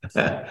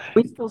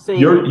 We still see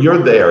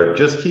you're there.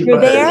 Just keep. You're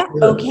there?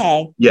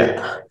 Okay.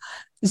 Yeah.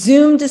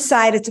 Zoom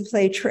decided to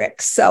play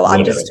tricks, so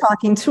I'm just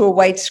talking to a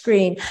white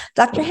screen.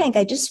 Dr. Hank,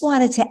 I just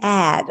wanted to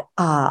add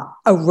a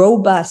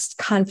robust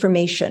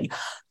confirmation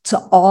to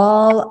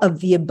all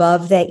of the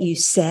above that you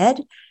said.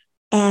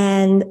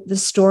 And the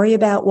story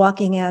about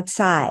walking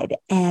outside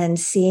and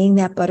seeing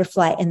that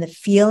butterfly and the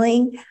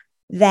feeling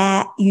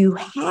that you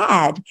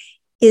had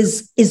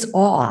is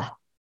awe.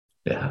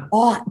 Yeah.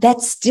 Awe.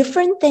 That's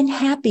different than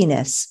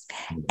happiness.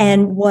 Mm-hmm.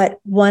 And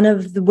what one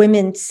of the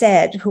women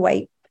said, who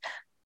I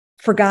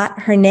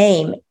forgot her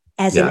name,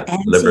 as an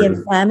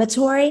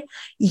anti-inflammatory.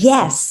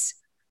 Yes.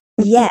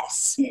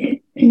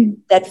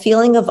 That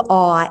feeling of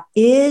awe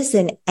is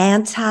an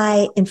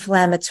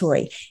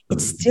anti-inflammatory.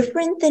 It's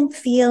different than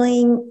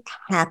feeling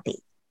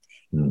happy.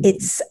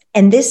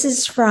 And this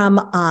is from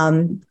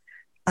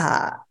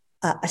a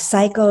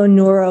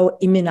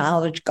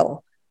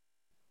psychoneuroimmunological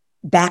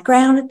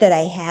background that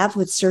I have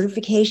with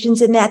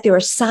certifications in that. There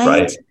are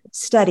scientific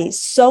studies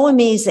so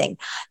amazing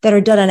that are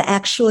done on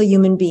actual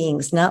human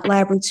beings, not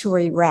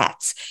laboratory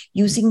rats,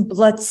 using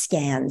blood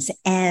scans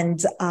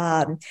and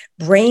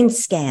brain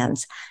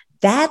scans.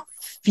 That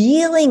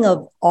feeling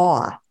of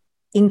awe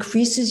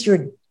increases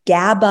your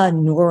GABA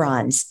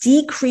neurons,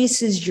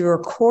 decreases your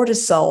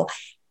cortisol,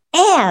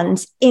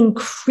 and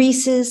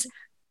increases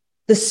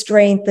the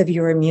strength of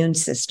your immune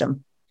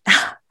system.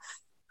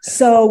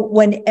 So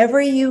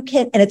whenever you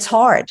can, and it's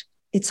hard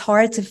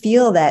to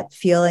feel that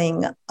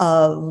feeling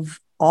of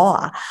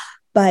awe,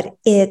 but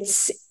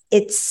it's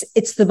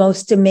the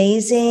most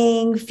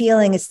amazing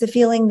feeling. It's the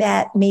feeling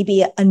that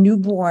maybe a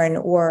newborn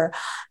or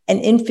an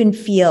infant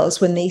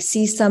feels when they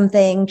see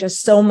something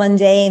just so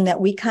mundane that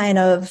we kind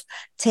of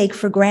take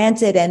for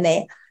granted, and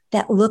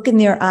that look in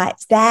their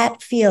eyes,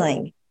 that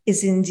feeling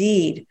is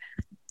indeed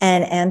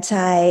an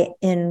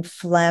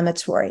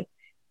anti-inflammatory.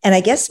 And I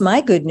guess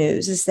my good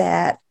news is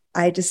that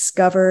I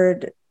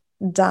discovered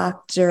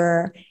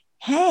Dr.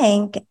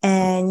 Hank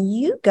and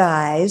you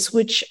guys,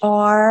 which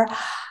are,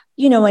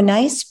 a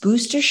nice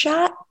booster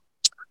shot,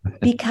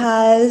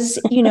 because,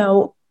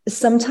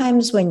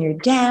 sometimes when you're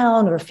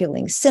down or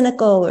feeling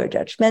cynical or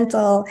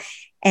judgmental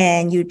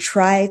and you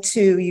try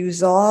to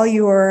use all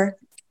your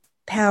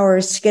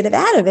powers to get it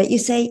out of it, you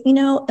say,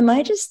 am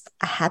I just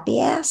a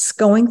happy ass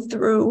going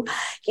through,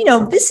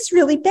 this is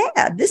really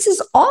bad. This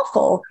is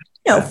awful.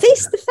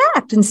 Face the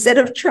fact instead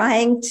of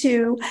trying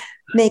to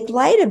make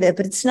light of it,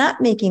 but it's not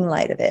making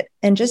light of it.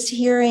 And just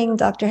hearing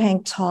Dr.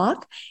 Hank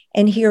talk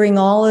and hearing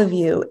all of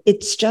you,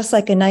 it's just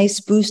like a nice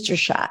booster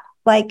shot.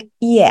 Like,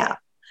 yeah,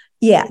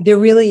 there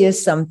really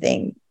is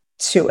something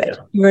to it.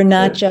 You're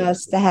not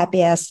just the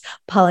happy ass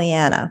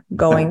Pollyanna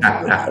going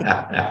through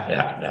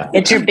it.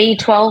 It's your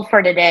B12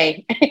 for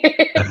today.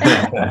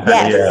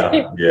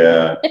 Yes.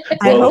 Yeah.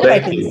 I hope I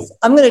can.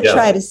 I'm going to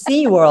try to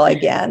see you all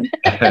again.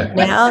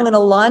 Now I'm going to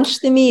launch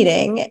the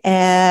meeting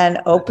and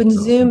open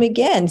Zoom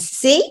again.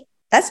 See?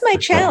 That's my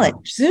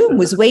challenge. Zoom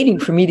was waiting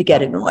for me to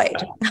get annoyed.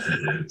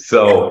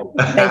 So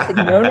I said,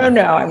 no,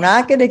 I'm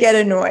not going to get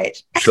annoyed.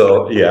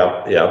 So,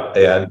 yeah.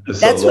 And so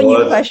that's when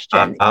you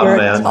question.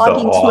 You're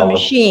talking to a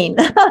machine.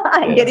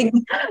 I'm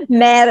getting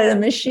mad at a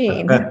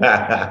machine.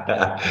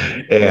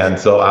 And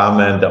so I'm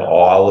into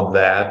all of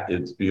that.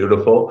 It's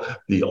beautiful.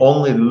 The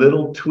only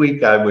little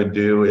tweak I would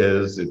do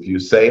is if you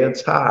say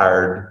it's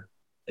hard,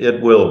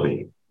 it will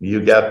be.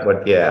 You get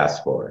what you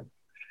ask for.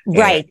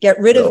 Right. Get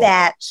rid of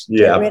that.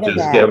 Get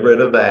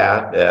rid of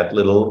that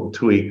little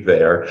tweak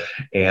there.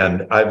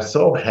 And I'm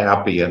so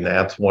happy. And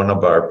that's one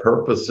of our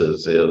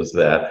purposes is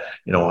that,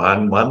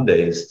 on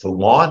Mondays to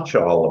launch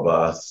all of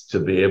us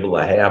to be able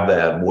to have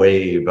that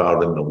wave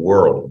out in the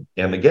world.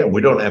 And again,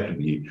 we don't have to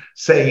be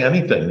saying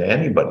anything to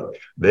anybody.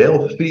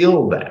 They'll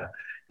feel that.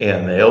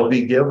 And they'll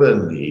be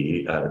given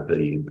the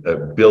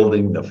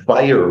building the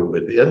fire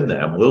within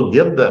them. We'll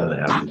give them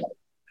that.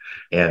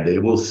 And they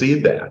will see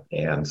that.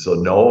 And so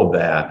know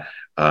that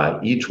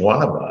each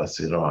one of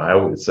us, I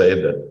would say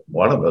that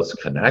one of us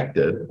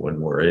connected when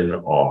we're in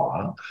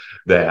awe,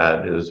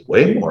 that is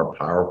way more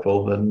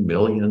powerful than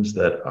millions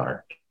that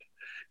aren't.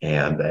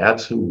 And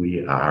that's who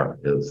we are,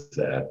 is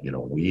that,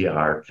 we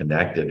are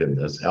connected, and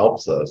this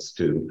helps us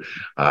to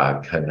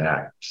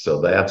connect.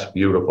 So that's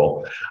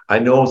beautiful. I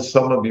know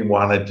some of you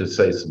wanted to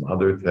say some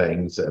other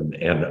things, and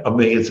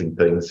amazing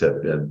things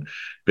have been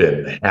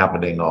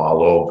happening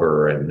all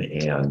over,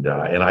 and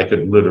I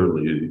could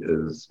literally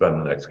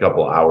spend the next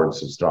couple of hours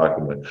just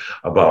talking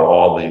about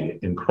all the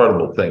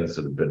incredible things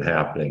that have been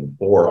happening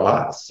for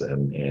us,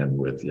 and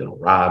with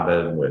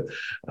Robin, with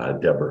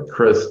Deborah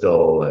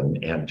Crystal,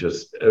 and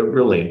just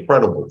really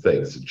incredible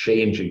things,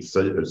 changing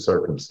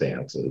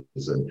circumstances,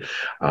 and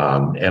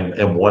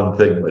one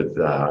thing with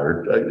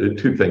or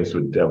two things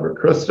with Deborah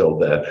Crystal,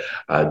 that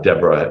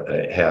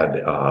Deborah had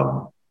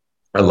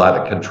a lot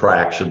of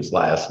contractions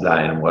last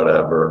night and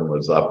whatever, and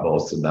was up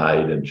most of the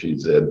night, and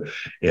she's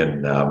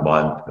in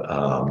month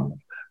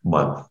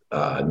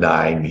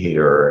 9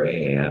 here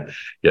and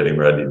getting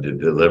ready to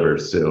deliver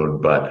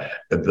soon. But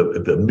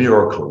the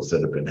miracles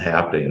that have been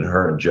happening in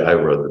her and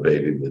Jairo, the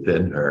baby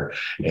within her,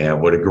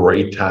 and what a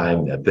great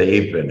time that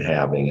they've been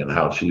having, and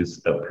how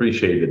she's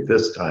appreciated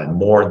this time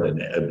more than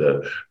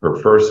her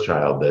first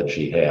child that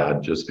she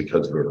had, just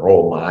because of her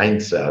whole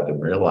mindset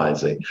and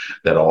realizing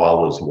that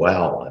all is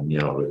well. And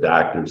the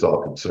doctor's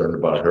all concerned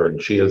about her,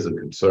 and she isn't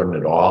concerned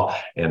at all,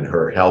 and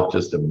her health,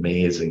 just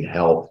amazing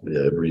health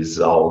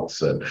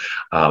results, and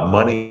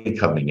money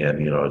coming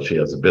in. She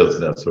has a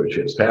business where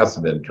she has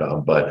passive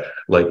income, but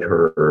like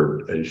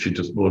she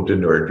just moved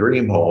into her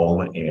dream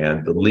home,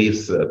 and the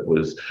lease that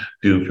was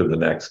due for the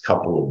next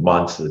couple of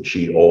months that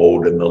she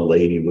owed, and the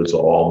lady was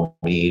all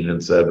mean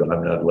and said,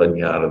 I'm not letting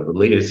you out of the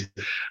lease,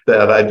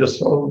 that I just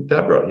told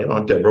Deborah,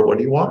 Deborah, what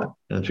do you want?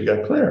 And she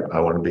got clear. I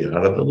want to be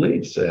out of the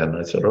lease. And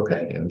I said,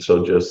 okay. And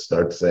so just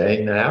start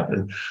saying that,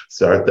 and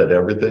start that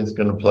everything's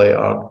going to play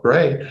out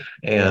great.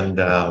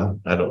 And I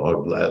don't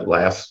know,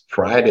 last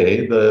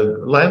Friday,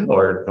 the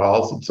landlord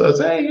calls and says,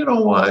 hey, you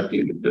know what?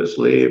 You can just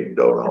leave.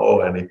 Don't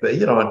owe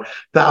anything, and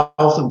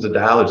thousands of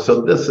dollars.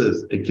 So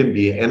it can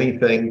be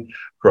anything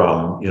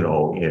from,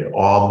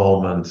 all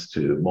moments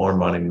to more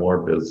money,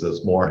 more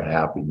business, more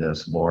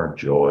happiness, more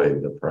joy,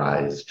 the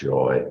prize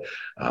joy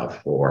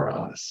for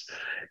us.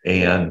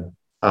 And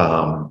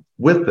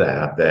with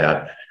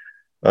that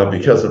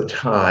because of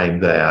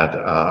time, that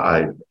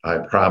I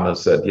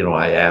promise that,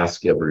 I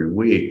ask every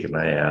week, and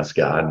I ask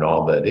God, and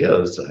all that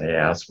is, I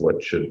ask,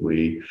 what should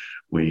we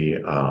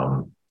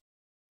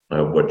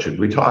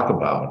talk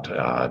about?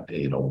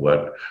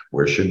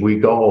 Where should we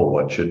go?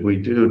 What should we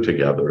do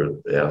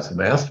together as the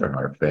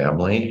Masterheart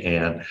family?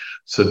 And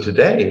so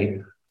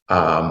today,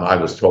 I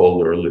was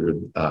told earlier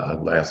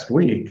last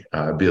week,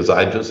 because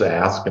I just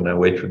ask and I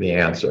wait for the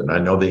answer, and I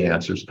know the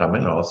answer's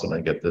coming also, and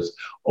I get this,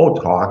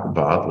 talk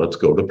about, let's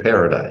go to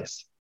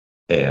paradise.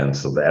 And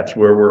so that's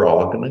where we're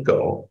all going to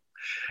go.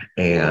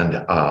 And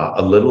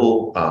a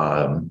little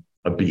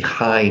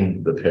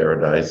behind the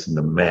paradise and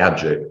the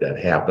magic that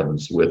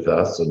happens with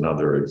us.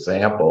 Another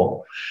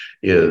example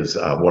is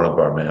one of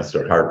our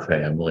Masterheart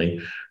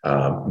family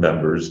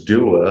members,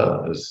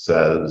 Dua,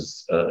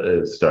 starts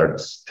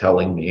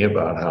telling me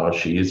about how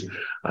she's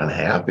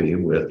unhappy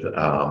with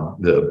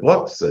the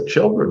books that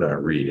children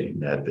are reading,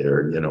 that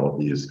they're,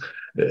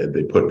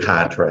 they put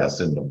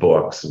contrast in the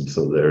books, and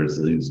so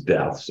there's these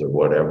deaths or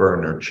whatever,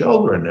 and her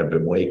children have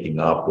been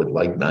waking up with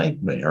like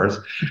nightmares.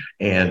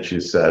 And she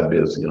said,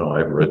 because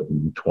I've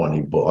written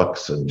 20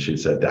 books, and she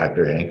said,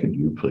 Dr. Hank, could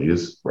you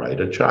please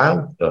write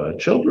a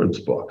children's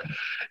book?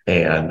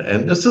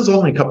 And this is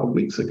only a couple of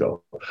weeks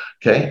ago,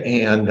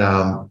 okay? And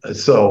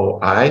so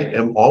I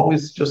am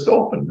always just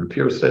open to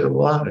pure state of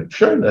line.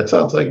 Sure, that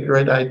sounds like a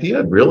great idea.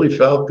 It really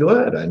felt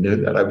good. I knew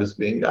that I was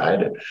being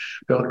guided.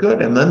 Felt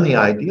good. And then the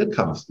idea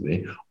comes to me,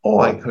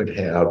 I could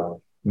have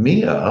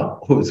Mia,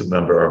 who's a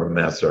member of the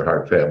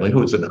Masterheart family,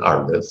 who's an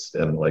artist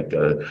and like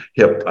a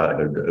hip,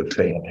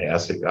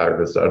 fantastic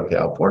artist out of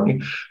California,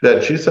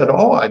 that she said,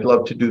 I'd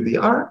love to do the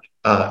art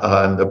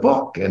on the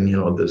book, and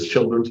this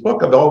children's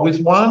book. I've always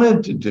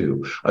wanted to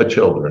do a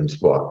children's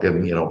book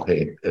and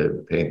paint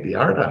the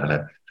art on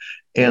it.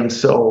 And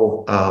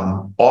so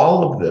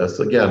all of this,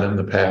 again, in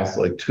the past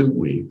 2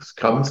 weeks,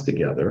 comes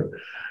together.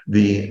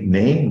 The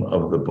name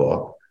of the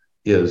book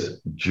is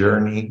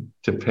Journey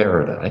to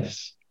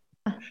Paradise,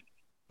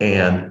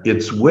 and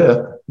it's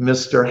with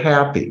Mr.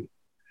 Happy.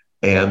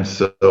 And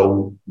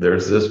so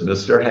there's this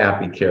Mr.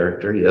 Happy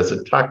character. He has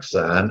a tux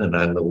on, and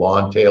on the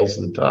long tails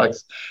of the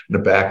tux, in the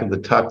back of the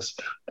tux,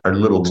 are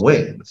little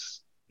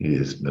wings.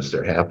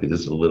 Mr. Happy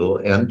is a little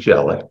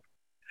angelic.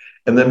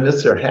 And then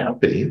Mr.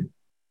 Happy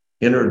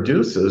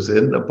introduces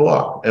in the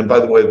book, and by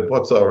the way, the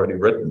book's already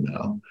written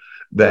now,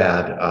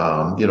 that,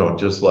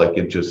 just like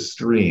it just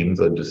streams,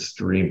 I just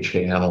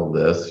channel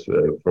this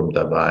from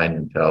divine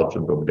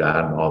intelligence from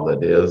God and all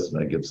that is,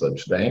 and I give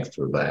such thanks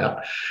for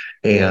that.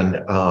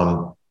 And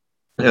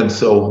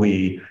so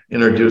we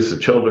introduce the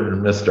children to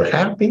Mr.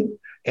 Happy,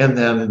 and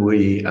then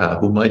we,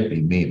 who might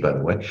be me, by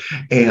the way,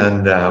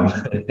 and then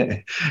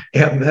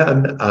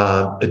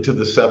to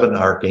the 7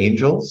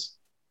 archangels,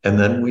 and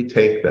then we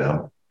take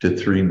them to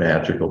 3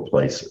 magical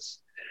places.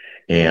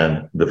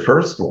 And the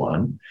first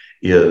one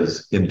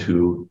is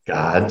into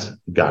God's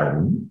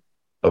garden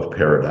of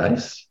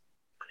paradise.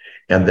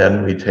 And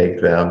then we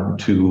take them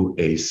to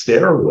a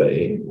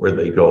stairway where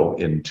they go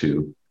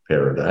into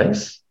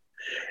paradise.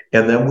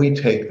 And then we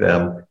take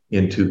them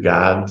into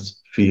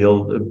God's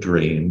field of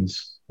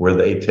dreams where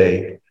they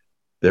take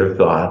their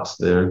thoughts,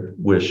 their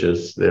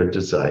wishes, their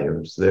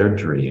desires, their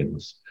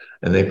dreams,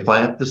 and they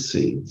plant the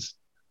seeds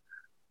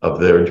of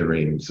their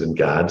dreams in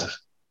God's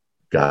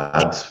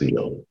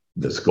field,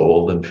 this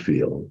golden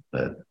field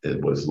that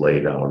it was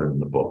laid out in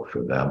the book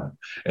for them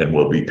and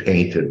will be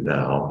painted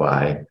now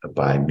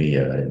by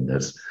Mia in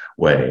this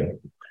way.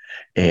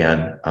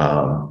 And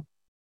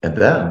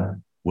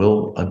then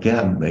we'll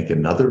again make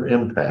another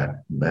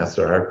impact,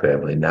 Master Heart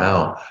Family,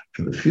 now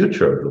for the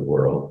future of the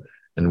world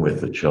and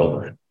with the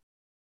children.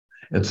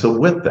 And so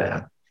with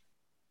that,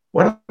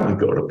 why don't we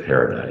go to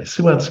paradise?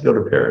 Who wants to go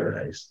to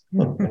paradise?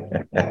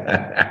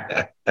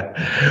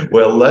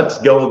 Well, let's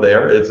go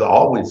there. It's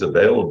always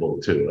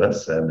available to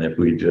us. And if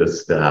we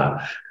just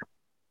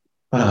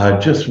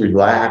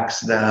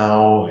relax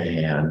now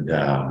and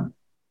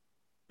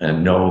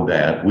know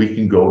that we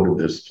can go to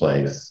this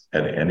place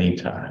at any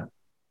time.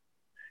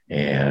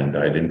 And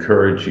I'd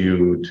encourage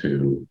you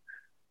to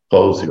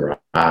close your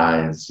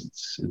eyes.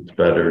 It's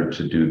better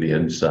to do the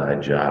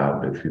inside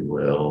job, if you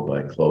will,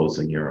 by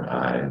closing your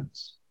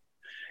eyes.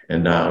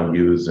 And now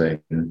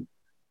using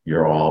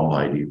your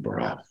almighty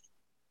breath.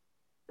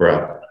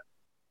 Breath.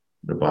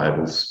 The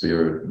Bible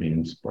spirit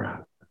means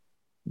breath.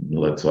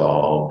 Let's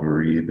all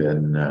breathe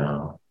in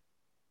now.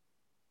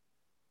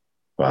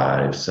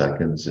 5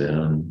 seconds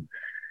in.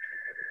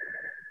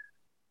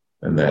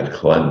 And that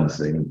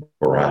cleansing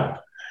breath.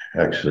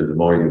 Actually, the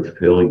more you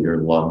fill your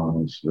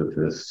lungs with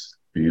this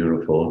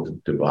beautiful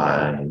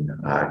divine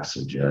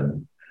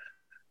oxygen,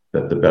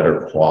 that the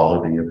better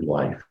quality of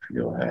life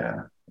you'll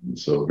have. And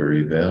so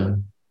breathe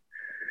in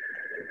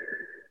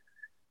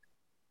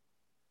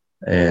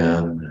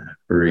and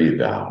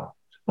breathe out.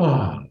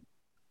 And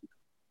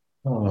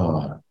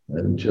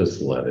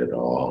just let it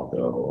all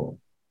go.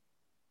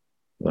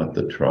 Let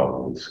the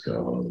troubles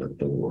go. Let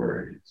the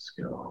worries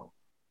go.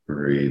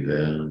 Breathe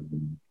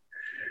in.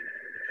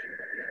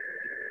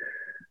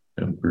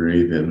 And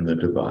breathe in the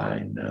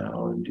divine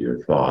now into your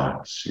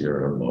thoughts,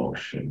 your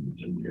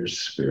emotions, and your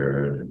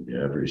spirit, and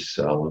every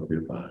cell of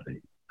your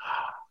body.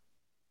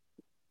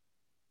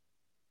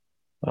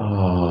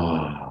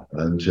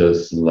 And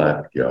just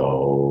let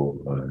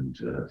go and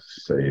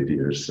just say to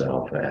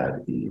yourself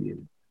at ease.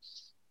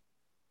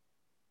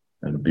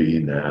 And be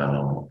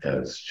now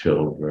as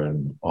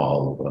children,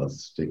 all of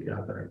us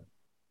together.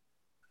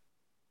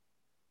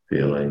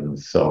 Feeling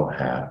so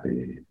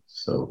happy,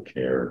 so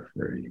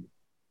carefree.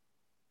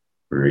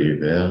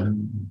 Breathe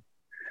in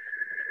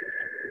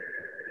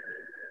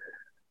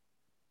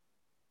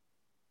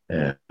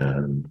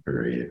and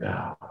breathe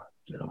out.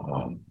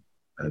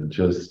 And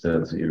just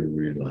as you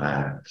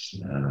relax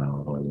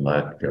now and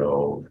let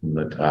go from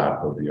the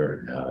top of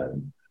your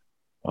head,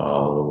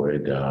 all the way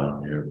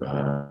down your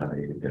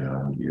body,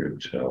 down to your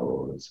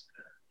toes,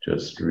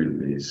 just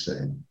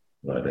releasing,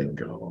 letting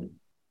go,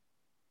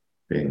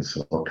 being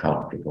so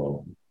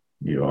comfortable.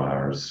 You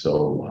are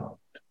so loved.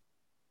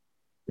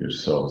 You're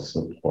so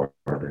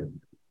supported.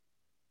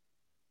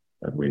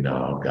 And we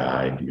now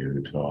guide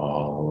you to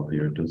all of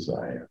your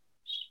desires.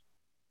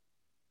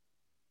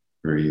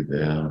 Breathe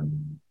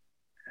in.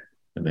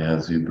 And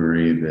as you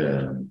breathe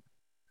in,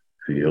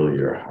 feel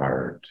your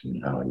heart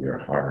and how your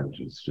heart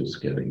is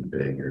just getting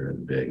bigger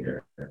and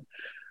bigger.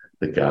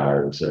 The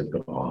guards are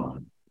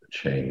gone. The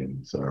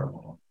chains are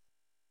off.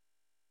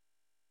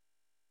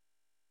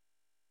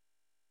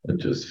 And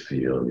just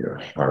feel your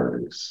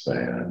heart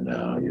expand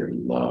now. Your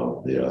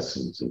love, the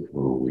essence of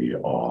who we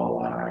all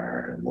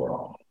are, and we're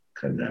all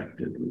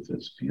connected with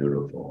this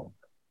beautiful.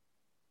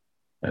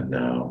 And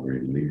now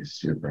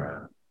release your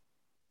breath.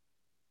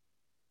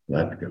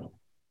 Let go.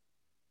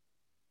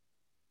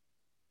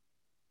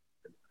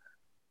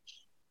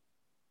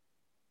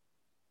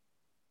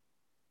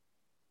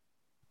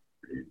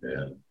 Breathe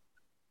in.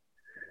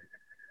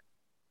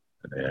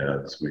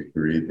 And as we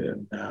breathe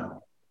in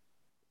now,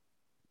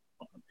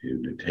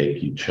 you to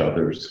take each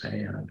other's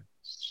hands.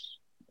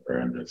 We're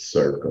in a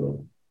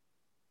circle,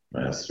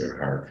 Master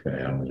Heart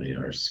Family,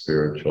 our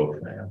spiritual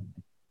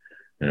family,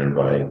 and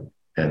invite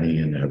any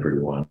and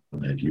everyone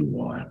that you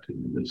want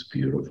into this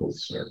beautiful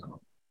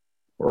circle.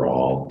 We're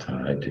all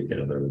tied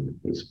together with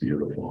this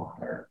beautiful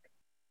heart,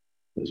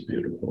 this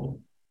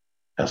beautiful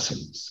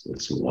essence,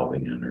 this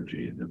loving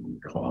energy that we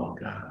call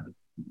God.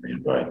 We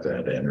invite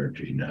that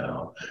energy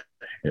now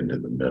into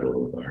the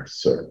middle of our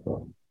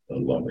circle. The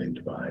loving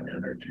divine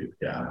energy of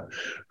God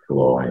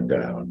flowing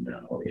down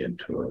now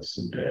into us,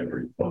 into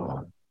every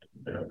thought,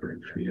 into every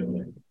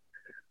feeling,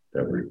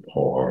 every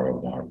pore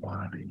of our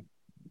body.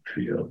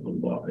 Feel the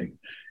loving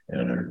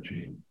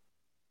energy,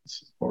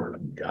 support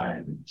and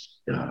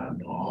guidance,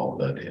 God, all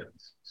that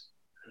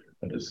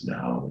is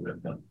now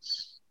with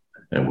us.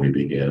 And we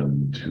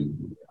begin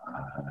to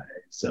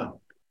rise up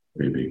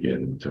we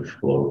begin to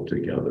float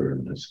together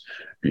in this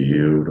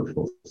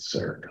beautiful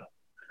circle.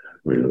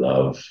 We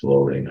love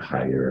floating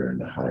higher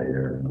and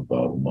higher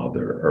above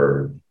Mother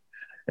Earth.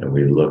 And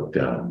we look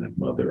down at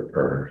Mother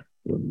Earth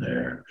from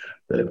there,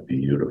 that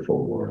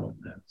beautiful world.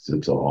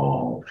 It's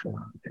all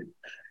fine.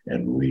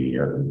 And we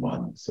are the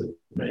ones that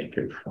make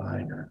it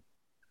finer.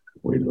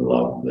 We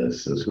love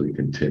this as we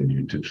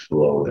continue to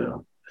float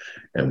out.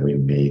 And we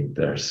meet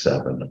our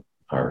 7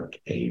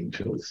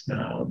 archangels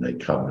now. And they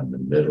come in the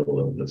middle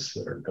of the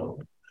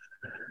circle.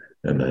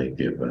 And they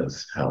give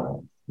us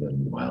health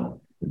and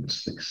wealth and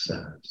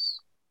success.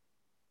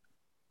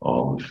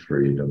 All the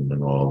freedom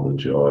and all the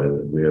joy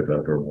that we have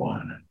ever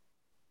wanted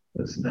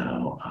is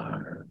now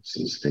ours.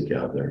 Is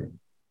together.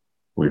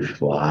 We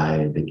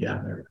fly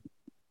together.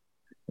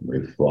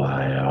 We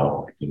fly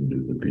out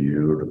into the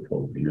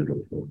beautiful,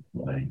 beautiful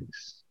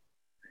place.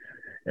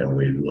 And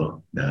we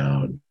look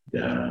now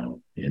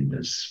down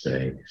into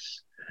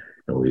space.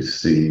 And we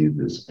see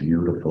this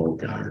beautiful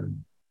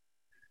garden.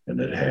 And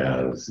it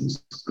has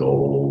this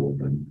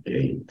golden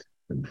gate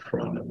in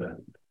front of it.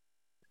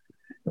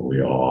 And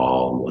we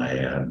all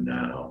land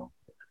now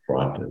in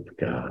front of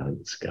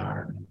God's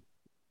garden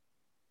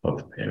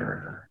of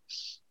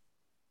paradise.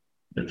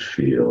 It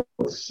feels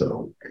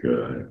so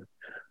good.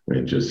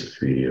 We just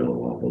feel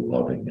all the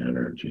loving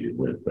energy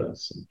with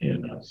us and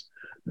in us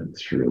and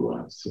through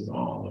us and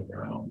all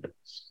around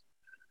us.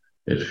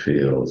 It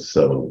feels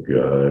so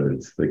good.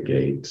 It's the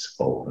gates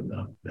open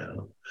up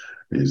now.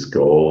 These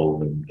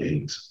golden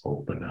gates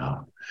open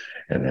up.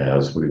 And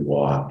as we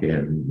walk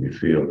in, we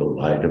feel the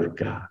light of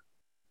God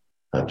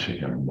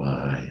touching our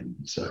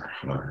minds, our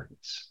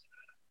hearts,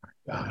 our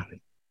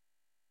body.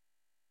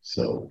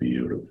 So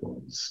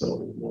beautiful, so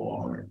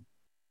warm,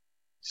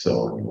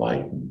 so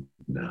enlightened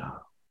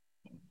now.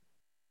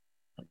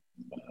 Our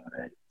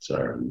minds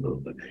are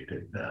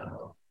illuminated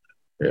now.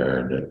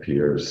 They're in a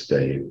pure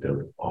state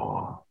of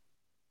awe.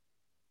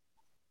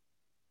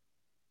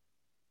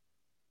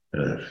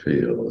 And it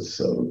feels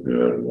so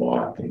good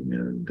walking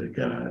into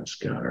God's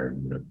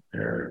garden of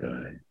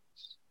paradise,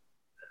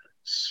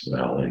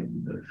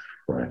 smelling the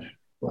fresh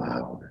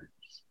flowers,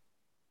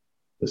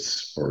 the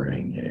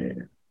spring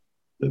air,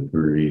 the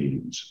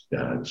breeze of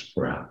God's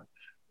breath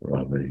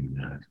rubbing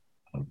that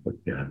up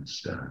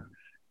against our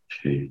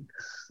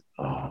cheeks.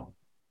 Oh,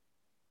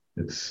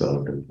 it's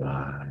so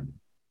divine.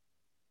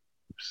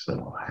 I'm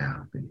so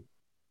happy.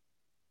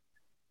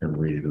 And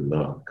we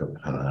look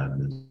upon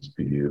this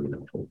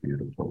beautiful,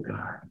 beautiful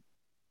garden.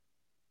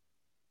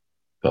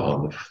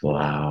 All the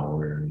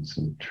flowers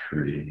and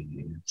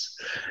trees.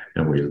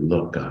 And we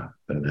look up,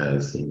 and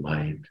as the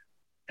light,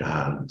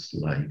 God's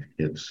light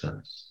hits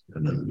us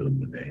and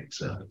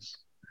illuminates us,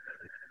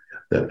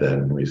 that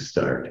then we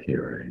start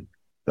hearing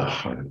the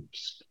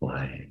harps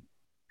playing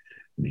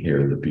and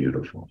hear the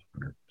beautiful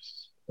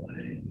harps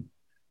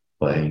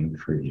playing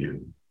for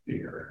you,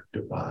 dear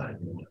divine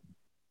one,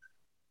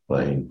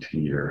 playing to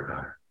your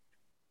heart.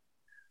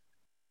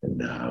 And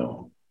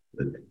now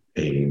the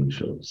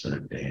angels are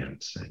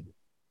dancing.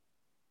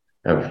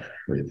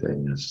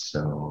 Everything is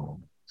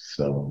so,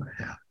 so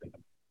happy,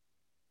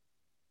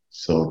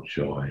 so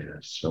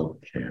joyous, so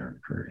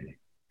carefree.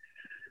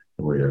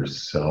 We are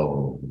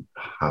so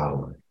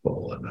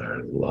powerful in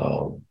our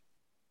love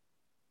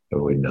that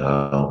we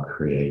now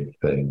create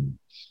things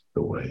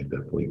the way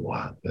that we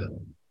want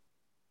them.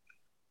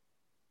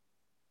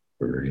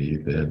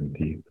 Breathe in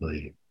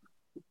deeply.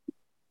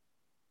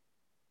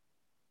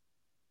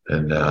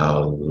 And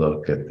now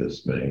look at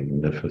this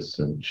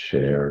magnificent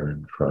chair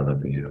in front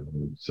of you.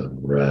 It's a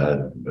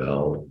red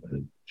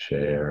velvet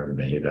chair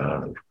made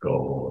out of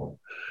gold.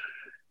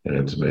 And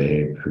it's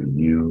made for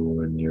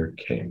you and your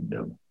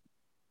kingdom.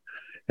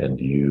 And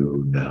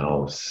you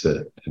now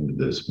sit in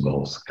this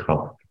most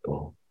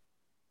comfortable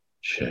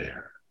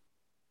chair.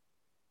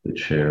 The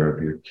chair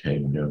of your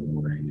kingdom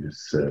where you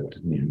sit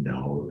and you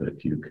know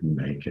that you can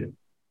make it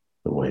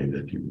the way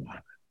that you want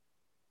it.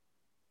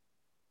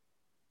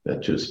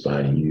 That just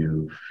by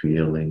you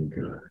feeling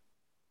good,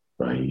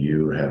 by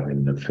you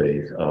having the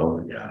faith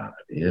of God,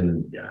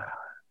 in God,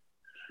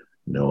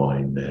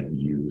 knowing that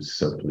you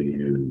simply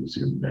use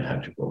your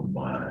magical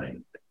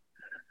mind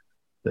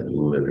that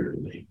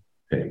literally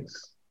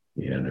takes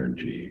the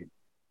energy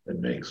that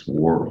makes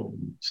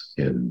worlds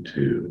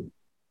into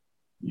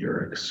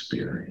your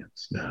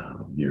experience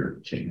now,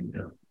 your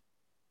kingdom.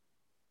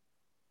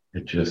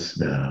 And just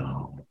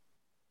now,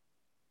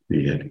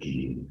 be at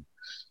ease.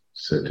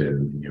 Sit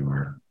in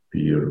your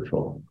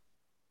beautiful,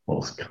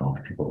 most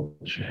comfortable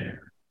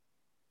chair.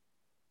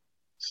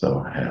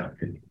 So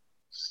happy,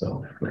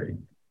 so free.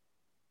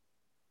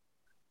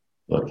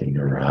 Looking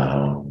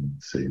around,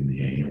 seeing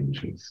the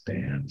angels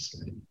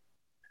dancing,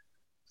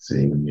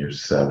 seeing your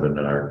 7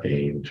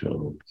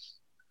 archangels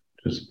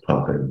just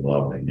pumping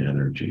loving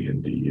energy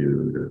into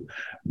you to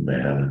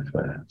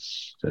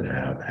manifest, to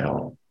have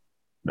health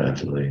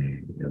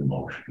mentally,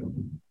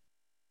 emotionally,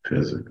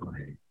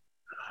 physically.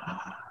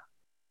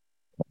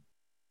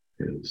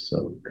 It's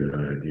so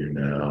good. You're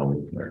now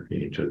with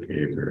Archangel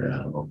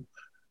Gabriel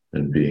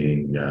and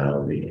being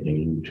now the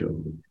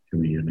angel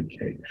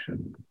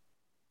communication.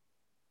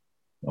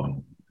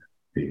 Oh,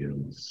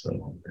 feels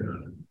so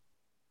good.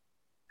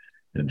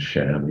 And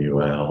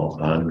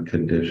Shamuel,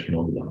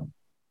 unconditional love.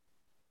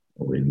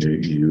 We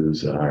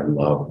use our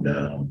love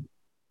now.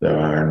 There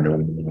are no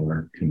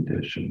more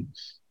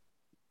conditions.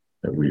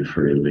 That we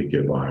freely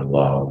give our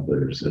love.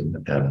 There's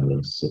an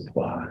endless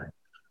supply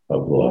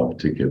of love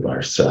to give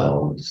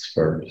ourselves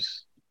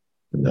first,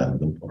 and then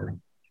the world.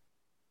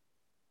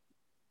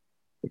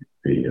 We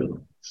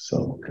feel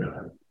so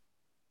good.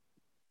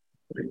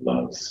 We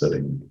love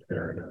sitting in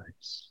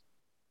paradise.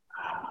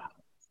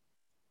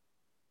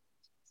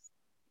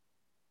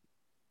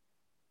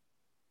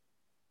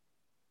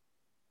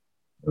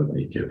 Let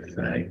me give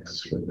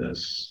thanks for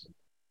this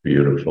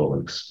beautiful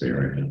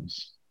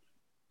experience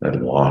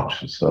that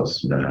launches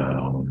us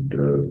now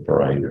into a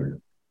brighter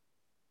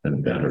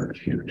and better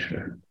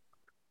future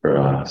for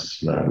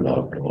us and our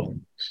loved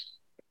ones,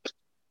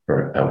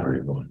 for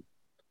everyone.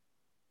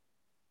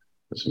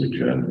 As we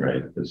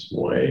generate this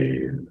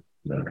wave,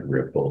 not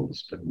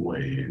ripples, but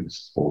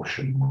waves,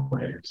 ocean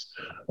waves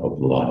of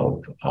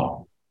love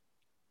out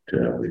to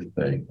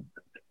everything,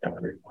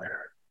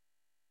 everywhere.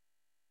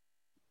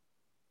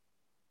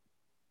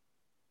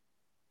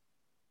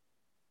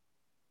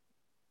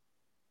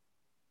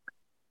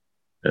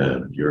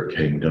 And your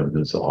kingdom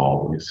is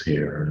always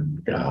here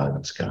in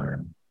God's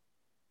garden.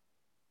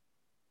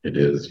 It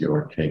is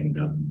your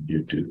kingdom.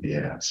 You do the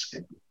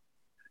asking,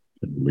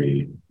 and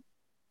we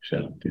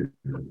shall do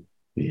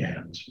the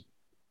answer.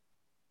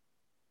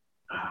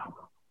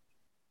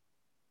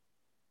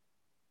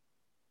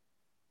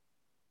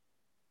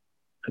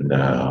 And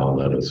now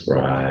let us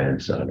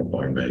rise out of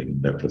our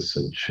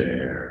magnificent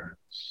chairs,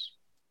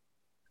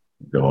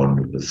 go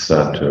into the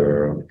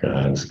center of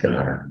God's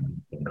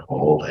garden and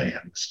hold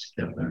hands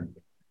together.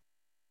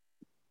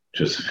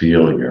 Just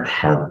feel your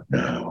heart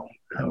now,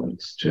 how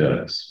it's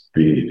just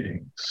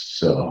beating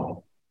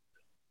so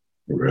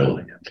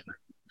brilliantly,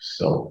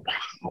 so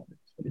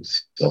powerfully,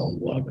 so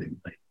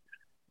lovingly,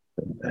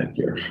 and that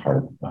your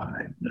heart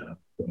vibe now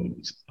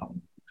goes up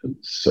to the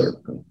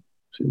circle,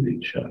 to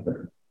each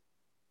other.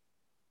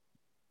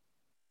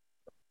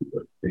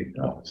 Lifting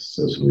us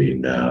as we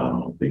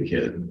now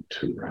begin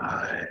to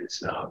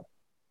rise up,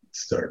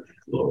 start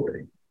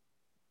floating,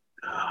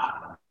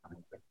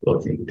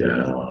 looking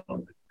down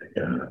at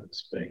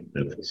God's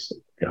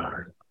magnificent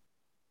garden.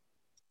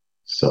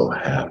 So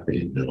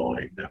happy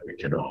knowing that we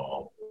can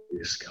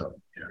always come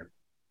here.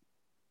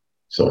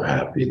 So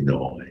happy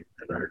knowing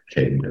that our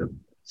kingdom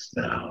is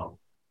now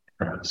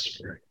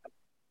prospering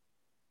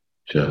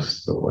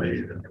just the way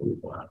that we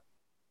want.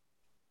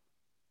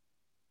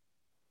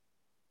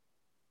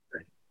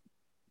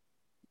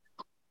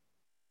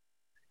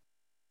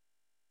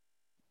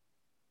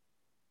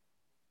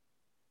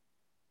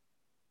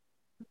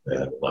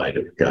 That light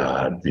of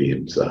God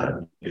beams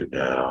on you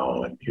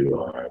now, and you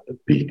are the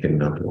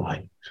beacon of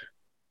light.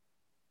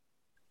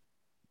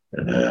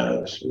 And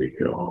as we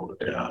go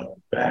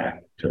down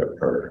back to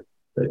earth,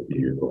 that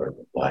you are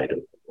the light of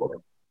the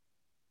world.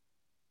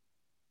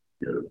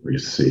 You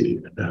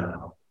receive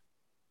now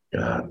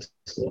God's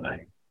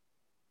light.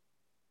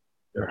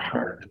 Your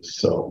heart is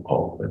so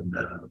open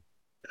now,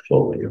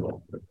 fully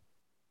open,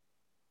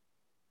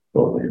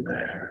 fully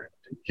there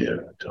to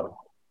give to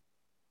all,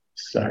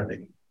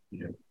 starting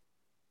you.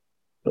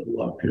 But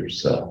love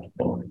yourself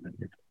more than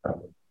you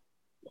ever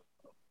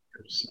love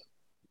yourself.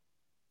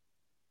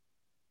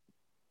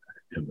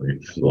 And we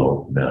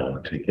float now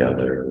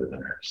together with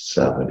our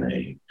 7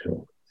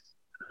 angels.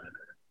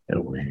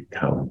 And we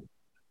come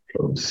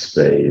from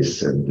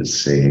space into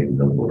seeing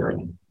the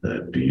world,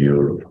 that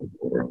beautiful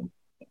world,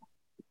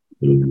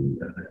 blue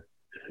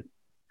and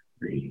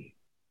green,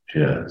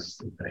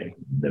 just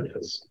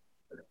magnificent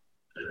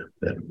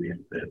that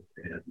we've lived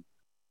in.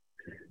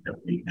 And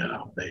we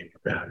now make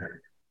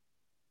better.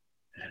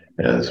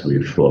 As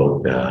we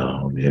float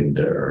down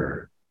into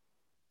earth,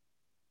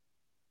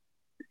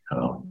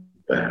 come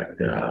back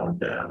down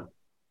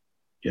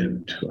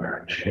into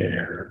our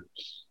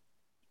chairs.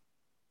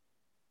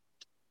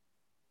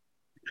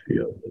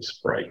 Feel this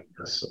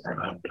brightness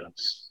around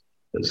us,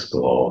 this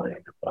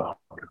glowing about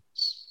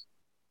us,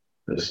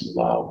 this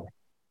love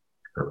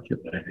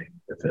percolating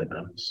within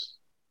us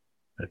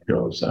that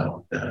goes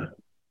out there.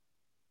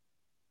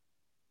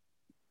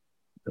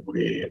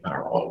 We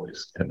are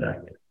always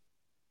connected.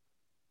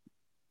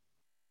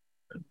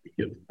 And we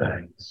give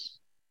thanks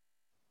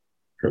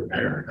for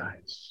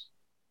paradise.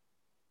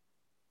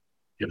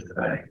 Give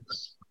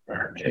thanks for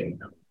our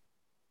kingdom.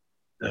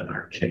 That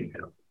our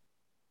kingdom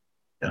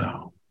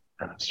now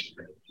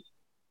prospers.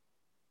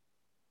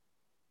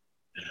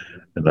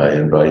 And I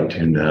invite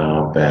you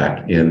now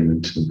back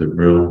into the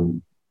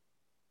room.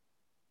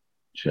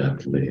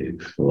 Gently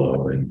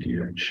flow into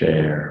your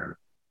chair.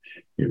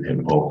 You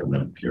can open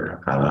up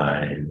your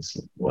eyes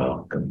and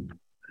welcome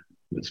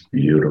this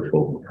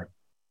beautiful world.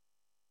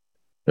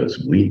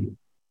 Because we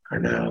are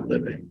now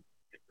living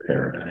in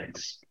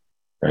paradise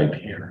right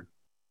here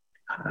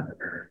on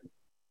earth.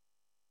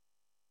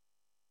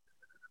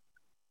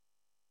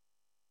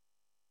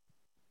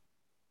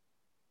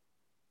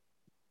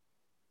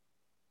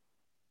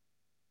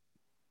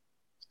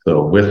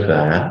 So with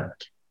that,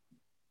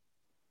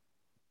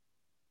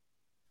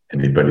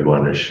 anybody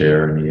want to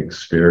share any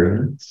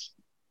experience?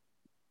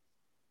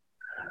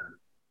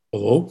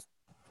 Hello?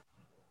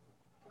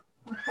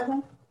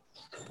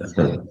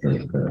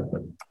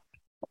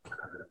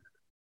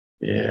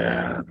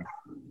 Yeah.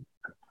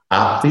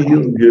 I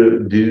feel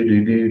good,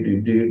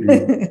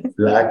 do,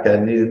 like I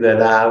knew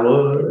that I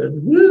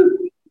would. Woo.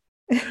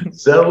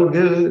 So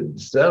good,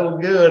 so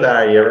good.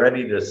 Are you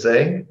ready to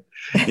sing?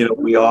 You know,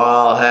 we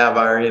all have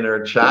our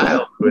inner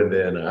child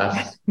within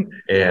us.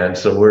 And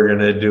so we're going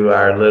to do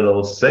our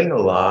little sing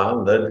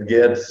along. Let's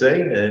get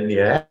singing.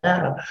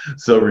 Yeah.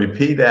 So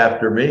repeat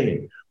after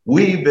me.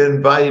 We've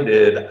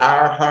invited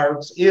our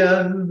hearts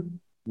in.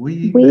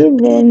 We've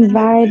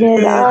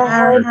invited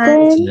our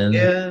hearts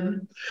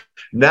in.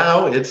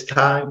 Now it's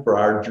time for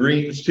our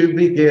dreams to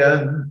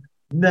begin.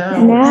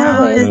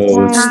 Now it's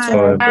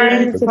time for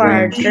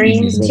our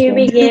dreams to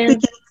begin.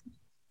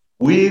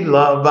 We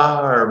love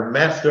our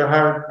Master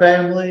Heart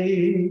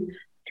family.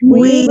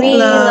 We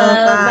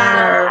love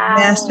our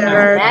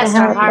Master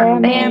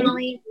Heart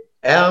family.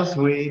 As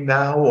we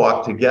now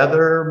walk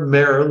together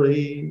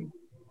merrily.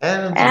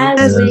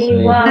 As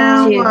we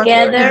walk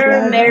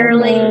together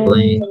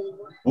merrily.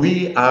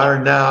 We are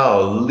now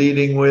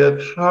leading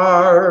with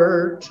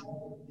heart.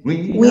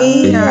 We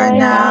are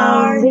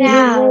now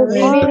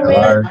leading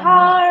with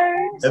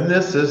heart. And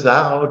this is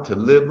how to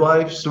live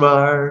life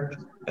smart.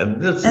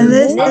 And this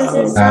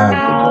is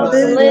how to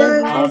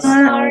live life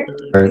smart.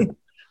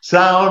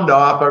 Sound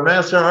off our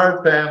Master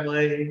Heart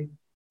family.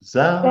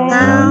 Sound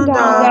off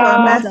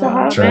our Master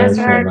Heart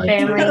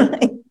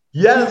family.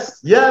 Yes,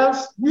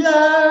 yes,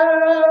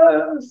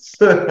 yes.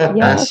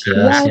 Yes,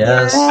 yes,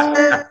 yes.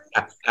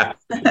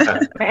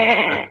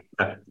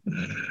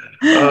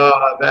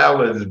 Oh, that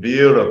was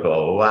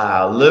beautiful.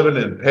 Wow. Living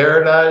in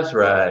paradise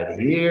right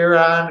here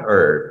on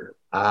earth.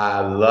 I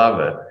love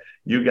it.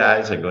 You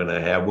guys are going to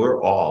have,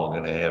 we're all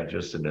going to have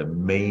just an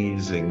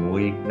amazing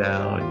week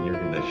now, and you're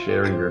going to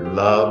share your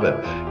love. And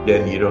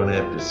again, you don't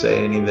have to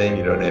say anything.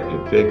 You don't have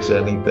to fix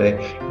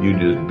anything. You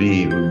just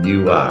be who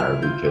you are,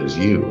 because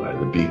you are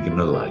the beacon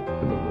of light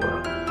for the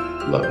world.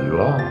 Love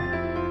you all.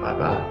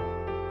 Bye-bye.